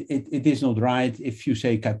it is not right if you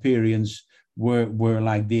say Kuyperians were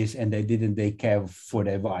like this and they care for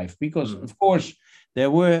their wife, because of course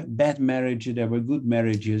there were bad marriages, there were good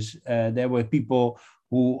marriages, there were people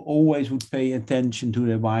who always would pay attention to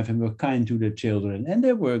their wife and were kind to their children, and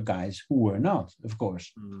there were guys who were not, of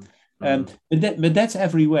course. But that's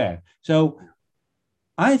everywhere. So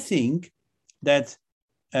I think that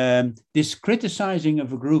this criticizing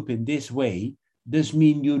of a group in this way does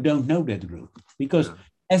mean you don't know that group. Because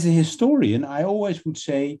as a historian, I always would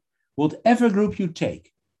say, whatever group you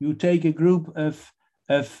take a group of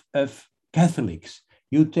Catholics,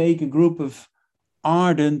 you take a group of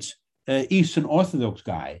ardent Eastern Orthodox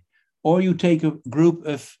guy, or you take a group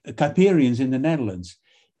of Kuyperians in the Netherlands.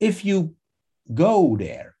 If you go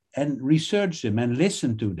there and research them and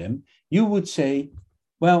listen to them, you would say,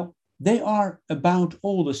 well, they are about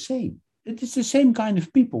all the same. It is the same kind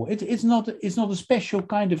of people. It's not a special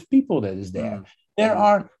kind of people that is there. There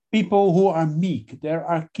are people who are meek. There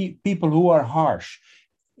are people who are harsh.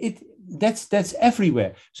 That's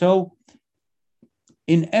everywhere. So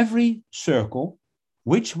in every circle,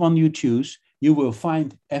 which one you choose, you will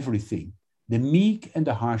find everything. The meek and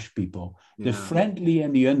the harsh people, the friendly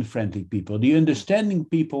and the unfriendly people, the understanding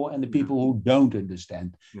people and the people who don't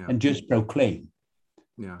understand and just proclaim.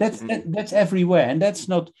 That's everywhere, and that's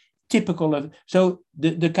not typical of. So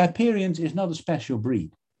the Kuyperians is not a special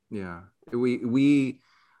breed. Yeah, we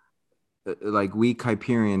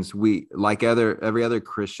Kuyperians, we like every other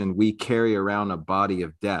Christian, we carry around a body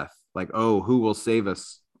of death. Like, oh, who will save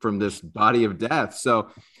us from this body of death? So,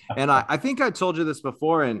 and I think I told you this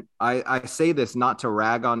before, and I say this not to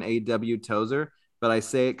rag on A.W. Tozer, but I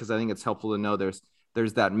say it because I think it's helpful to know there's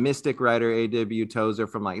that mystic writer A.W. Tozer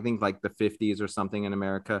from I think the 50s or something in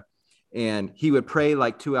America. And he would pray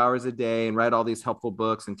 2 hours a day and write all these helpful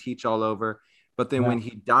books and teach all over. But then when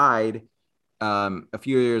he died, a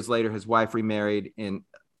few years later, his wife remarried, and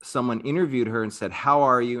someone interviewed her and said, "How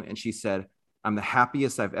are you?" And she said, "I'm the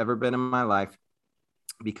happiest I've ever been in my life,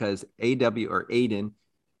 because Aiden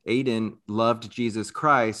loved Jesus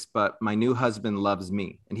Christ, but my new husband loves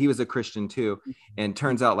me." And he was a Christian too. And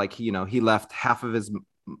turns out he left half of his,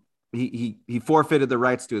 he forfeited the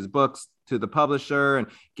rights to his books to the publisher and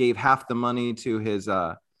gave half the money to his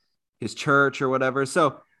church or whatever.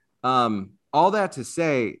 So all that to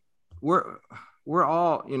say, we're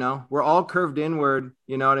all, we're all curved inward,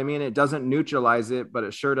 you know what I mean? It doesn't neutralize it, but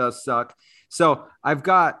it sure does suck. So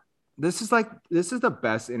this is the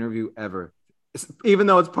best interview ever, even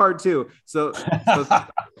though it's part 2. So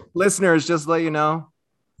listeners, just let you know,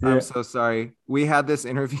 I'm so sorry. We had this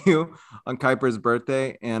interview on Kuyper's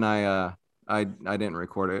birthday, and I didn't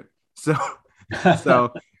record it.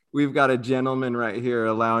 So we've got a gentleman right here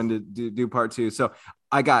allowing to do part 2. So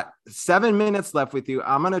I got 7 minutes left with you.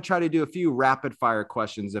 I'm going to try to do a few rapid fire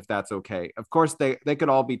questions, if that's okay. Of course, they could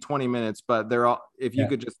all be 20 minutes, but they're all, if you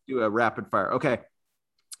could just do a rapid fire. Okay.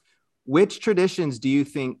 Which traditions do you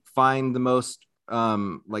think find the most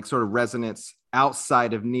sort of resonance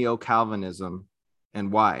outside of Neo-Calvinism,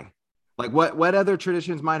 and why? What other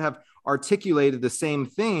traditions might have articulated the same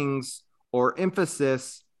things or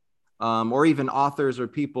emphasis or even authors or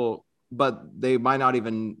people, but they might not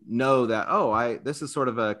even know that, this is sort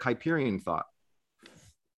of a Kuyperian thought.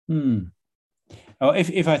 Oh,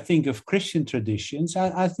 if I think of Christian traditions,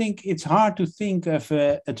 I think it's hard to think of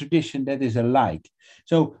a tradition that is alike.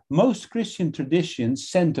 So most Christian traditions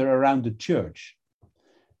center around the church.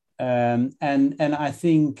 And I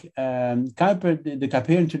think Kuyper, the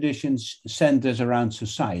Kuyperian traditions centers around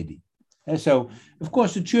society. And so, of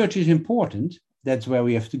course, the church is important. That's where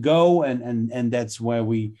we have to go, and that's where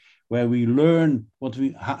we learn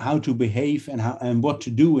how to behave and what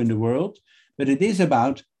to do in the world. But it is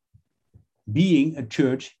about being a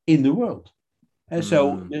church in the world. And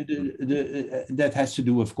so that has to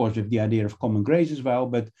do, of course, with the idea of common grace as well.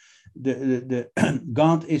 But the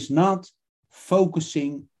God is not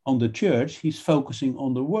focusing on the church; He's focusing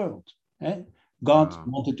on the world. God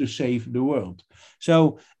wanted to save the world.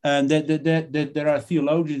 So there are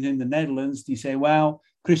theologians in the Netherlands who say, well,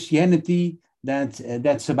 Christianity,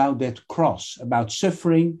 that's about that cross, about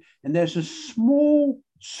suffering, and there's a small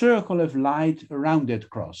circle of light around that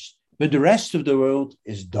cross. But the rest of the world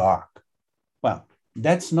is dark. Well,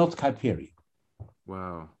 that's not Kuyperian.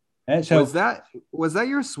 Wow. So was that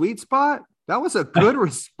your sweet spot? That was a good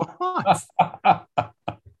response.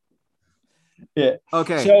 Yeah.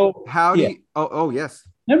 Okay. So how do you? Oh yes.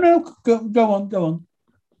 No. Go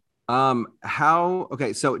on.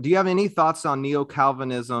 Okay. So do you have any thoughts on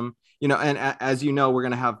Neo-Calvinism? And as you know, we're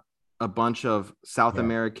going to have a bunch of South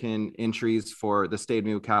American entries for the State of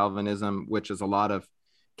Neo-Calvinism, which is a lot of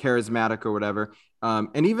charismatic or whatever.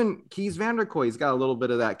 And even Kees van der Kooi's got a little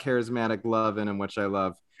bit of that charismatic love in him, which I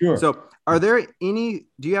love. Sure. So do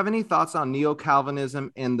you have any thoughts on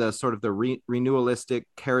Neo-Calvinism and the sort of the renewalistic,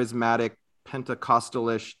 charismatic,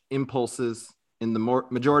 Pentecostalish impulses in the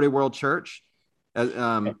majority world church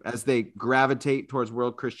as they gravitate towards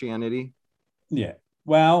world Christianity? Yeah.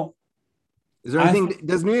 Well, is there anything,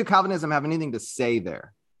 does Neo-Calvinism have anything to say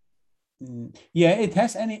there? Yeah,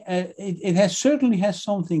 it certainly has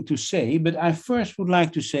something to say, but I first would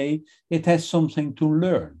like to say it has something to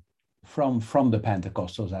learn from the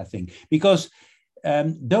Pentecostals, I think, because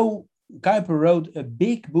though Kuyper wrote a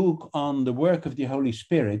big book on the work of the Holy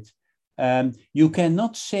Spirit, you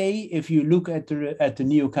cannot say, if you look at the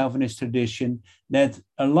Neo-Calvinist tradition, that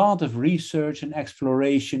a lot of research and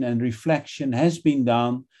exploration and reflection has been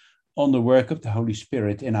done on the work of the Holy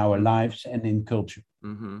Spirit in our lives and in culture.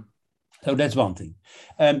 Mm-hmm. So that's one thing.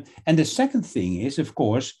 And the second thing is, of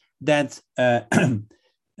course, that, and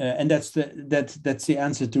that's the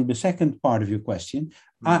answer to the second part of your question.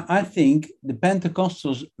 I think the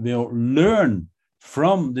Pentecostals will learn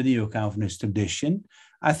from the Neo-Calvinist tradition.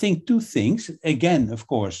 I think two things. Again, of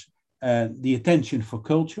course, the attention for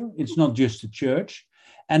culture. It's not just the church.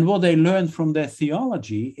 And what they learn from their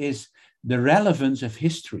theology is the relevance of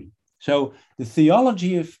history. So the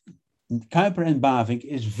theology of Kuyper and Bavinck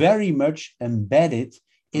is very much embedded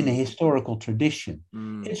in a historical tradition.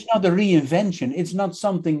 It's not a reinvention. It's not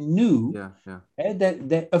something new.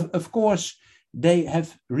 Of course, they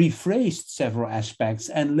have rephrased several aspects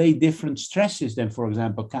and laid different stresses than, for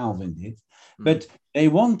example, Calvin did. But they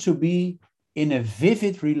want to be in a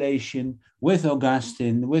vivid relation with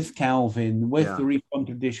Augustine, with Calvin, with the Reformed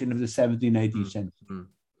tradition of the 17th, 18th century.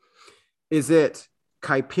 Is it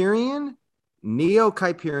Kuyperian,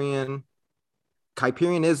 Neo-Kuyperian,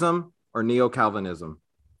 Kuyperianism, or Neo-Calvinism?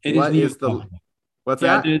 What's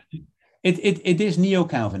that? It is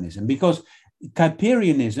Neo-Calvinism, because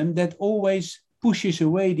Kuyperianism, that always pushes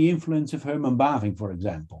away the influence of Herman Bavinck, for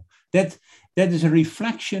example. That is a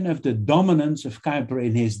reflection of the dominance of Kuyper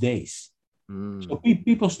in his days. So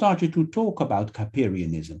people started to talk about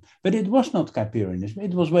Kuyperianism, but it was not Kuyperianism.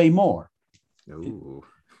 It was way more. Ooh.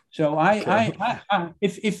 So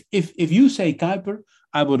if you say Kuyper,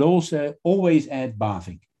 I would also always add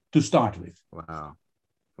Bavinck to start with.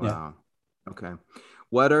 Wow. Okay.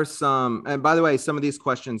 What are some, and by the way, some of these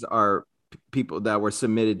questions are people that were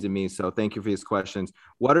submitted to me, so thank you for these questions.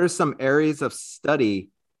 What are some areas of study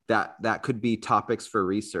that could be topics for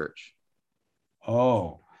research?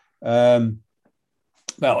 Well,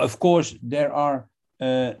 of course, there are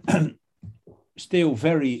still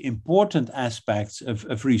very important aspects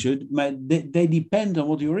of research, but they depend on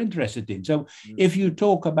what you're interested in. So if you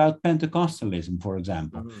talk about Pentecostalism, for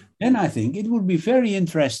example, then I think it would be very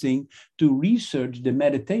interesting to research the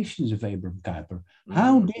meditations of Abraham Kuyper.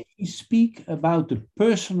 How did he speak about the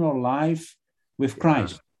personal life with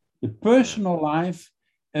Christ, the personal life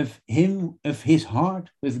of his heart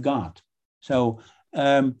with God? So,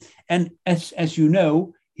 and as you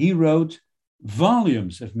know, he wrote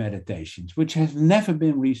volumes of meditations which have never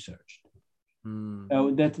been researched.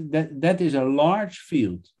 So that is a large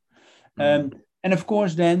field. And of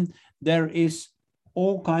course, then there is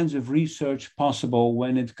all kinds of research possible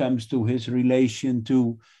when it comes to his relation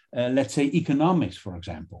to, let's say, economics, for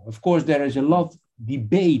example. Of course, there is a lot of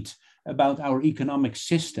debate about our economic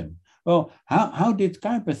system. Well, how did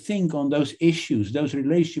Kuyper think on those issues, those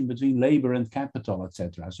relations between labor and capital,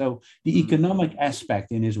 etc.? So the economic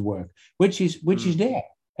aspect in his work, which is there.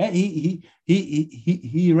 He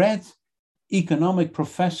read economic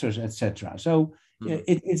professors, etc. So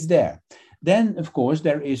it's there. Then, of course,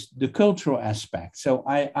 there is the cultural aspect. So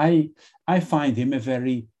I find him a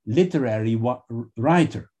very literary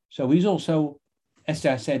writer. So he's also, as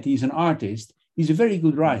I said, he's an artist. He's a very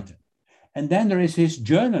good writer. And then there is his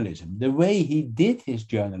journalism. The way he did his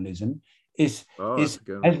journalism has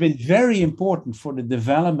been very important for the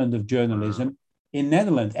development of journalism in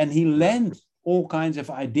Netherlands. And he lent all kinds of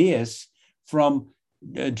ideas from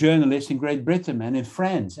journalists in Great Britain and in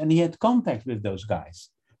France. And he had contact with those guys.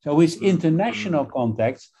 So his international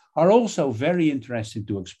contacts are also very interesting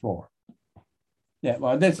to explore. Yeah,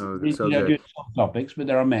 well, these are just some topics, but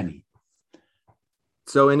there are many.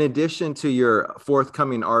 So in addition to your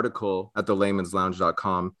forthcoming article at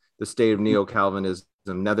thelaymanslounge.com, The State of Neo-Calvinism,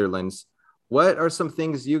 Netherlands, what are some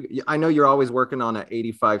things I know you're always working on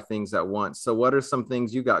 85 things at once. So what are some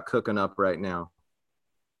things you got cooking up right now?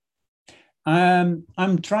 I'm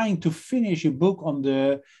trying to finish a book on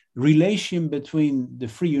the relation between the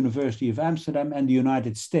Free University of Amsterdam and the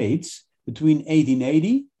United States between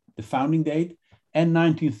 1880, the founding date, and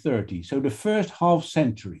 1930. So the first half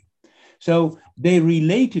century. So they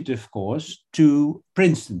related, of course, to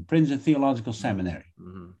Princeton Theological Seminary.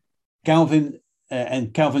 Calvin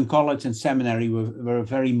and Calvin College and Seminary were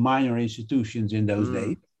very minor institutions in those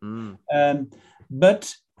days.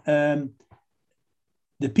 But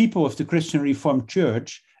the people of the Christian Reformed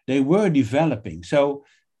Church, they were developing. So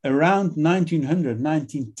around 1900,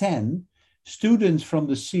 1910, students from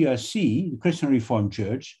the CRC, the Christian Reformed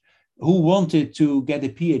Church, who wanted to get a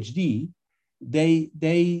PhD, they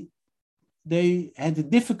had the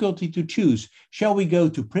difficulty to choose. Shall we go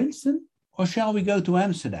to Princeton or shall we go to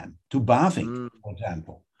Amsterdam, to Bavinck, for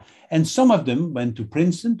example? And some of them went to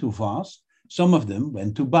Princeton, to Vaas. Some of them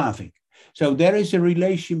went to Bavinck. So there is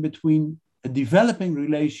a developing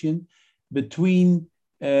relation between,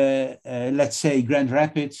 let's say, Grand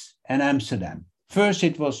Rapids and Amsterdam. First,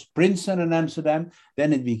 it was Princeton and Amsterdam.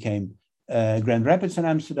 Then it became Grand Rapids and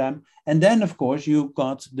Amsterdam. And then, of course, you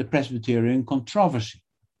got the Presbyterian controversy.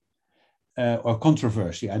 Or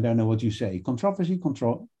controversy, I don't know what you say. Controversy,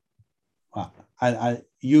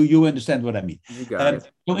 you understand what I mean. You got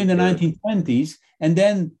it. So in the 1920s, and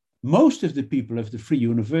then most of the people of the Free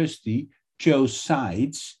University chose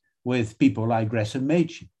sides with people like Gresham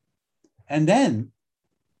Machen. And then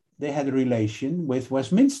they had a relation with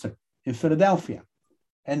Westminster in Philadelphia.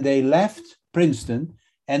 And they left Princeton,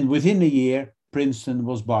 and within a year, Princeton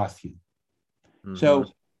was Barthian.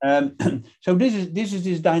 So this is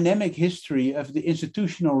this dynamic history of the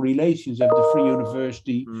institutional relations of the Free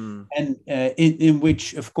University, and in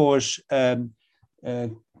which, of course,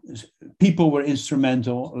 people were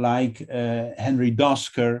instrumental, like Henry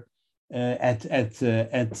Dosker at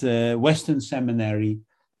Western Seminary,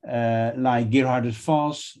 like Gerhardus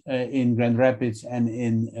Voss in Grand Rapids and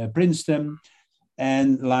in Princeton,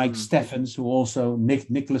 and like Steffens,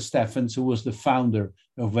 Nicholas Steffens, who was the founder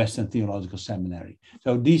of Western Theological Seminary.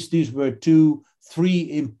 So these were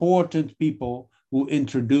three important people who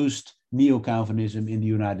introduced Neo-Calvinism in the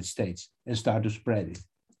United States and started to spread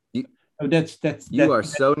it. You are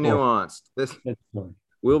so nuanced.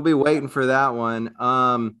 We'll be waiting for that one.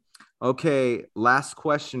 Okay, last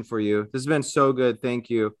question for you. This has been so good.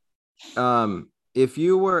 Thank you. If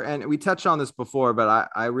you were, and we touched on this before, but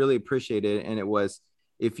I really appreciate it. And it was,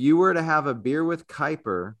 if you were to have a beer with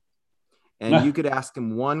Kuyper and you could ask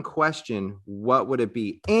him one question, what would it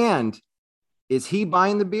be? And is he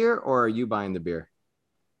buying the beer or are you buying the beer?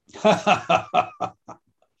 I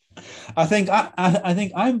think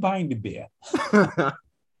I'm buying the beer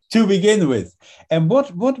to begin with. And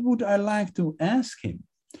what would I like to ask him?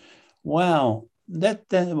 Well,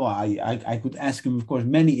 I could ask him, of course,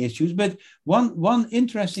 many issues, but one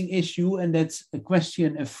interesting issue, and that's a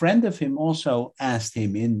question a friend of him also asked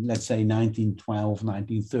him in, let's say, 1912,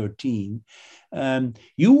 1913.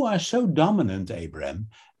 You are so dominant, Abraham.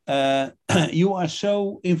 You are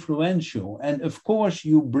so influential. And of course,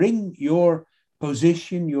 you bring your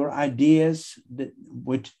position, your ideas,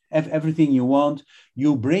 with everything you want,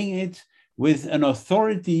 you bring it with an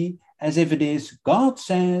authority as if it is God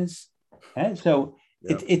says. So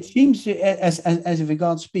it seems as if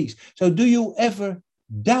God speaks. So do you ever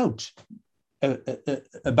doubt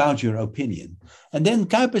about your opinion. And then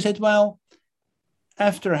Kuyper said, well,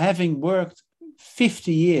 after having worked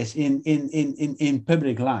 50 years in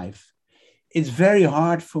public life, it's very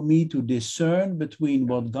hard for me to discern between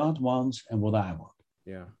what God wants and what I want.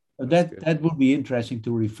 Yeah. So that would be interesting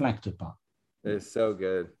to reflect upon. It's so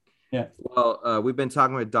good. Yeah. Well, we've been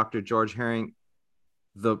talking with Dr. George Harinck,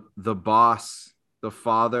 the boss, the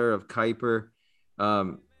father of Kuyper.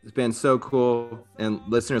 It's been so cool. And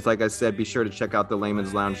listeners, like I said, be sure to check out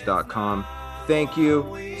thelaymanslounge.com. Thank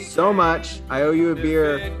you so much. I owe you a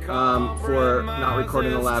beer for not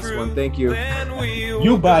recording the last one. Thank you.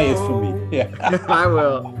 You buy it for me. Yeah. I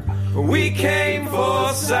will. We came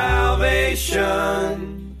for salvation.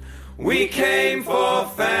 We came for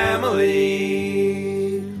family.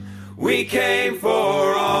 We came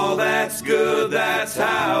for all that's good. That's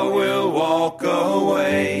how we'll walk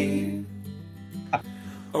away.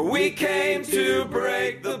 We came to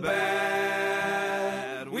break the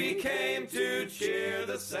bad. We came to cheer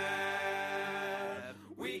the sad.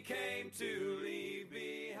 We came to leave behind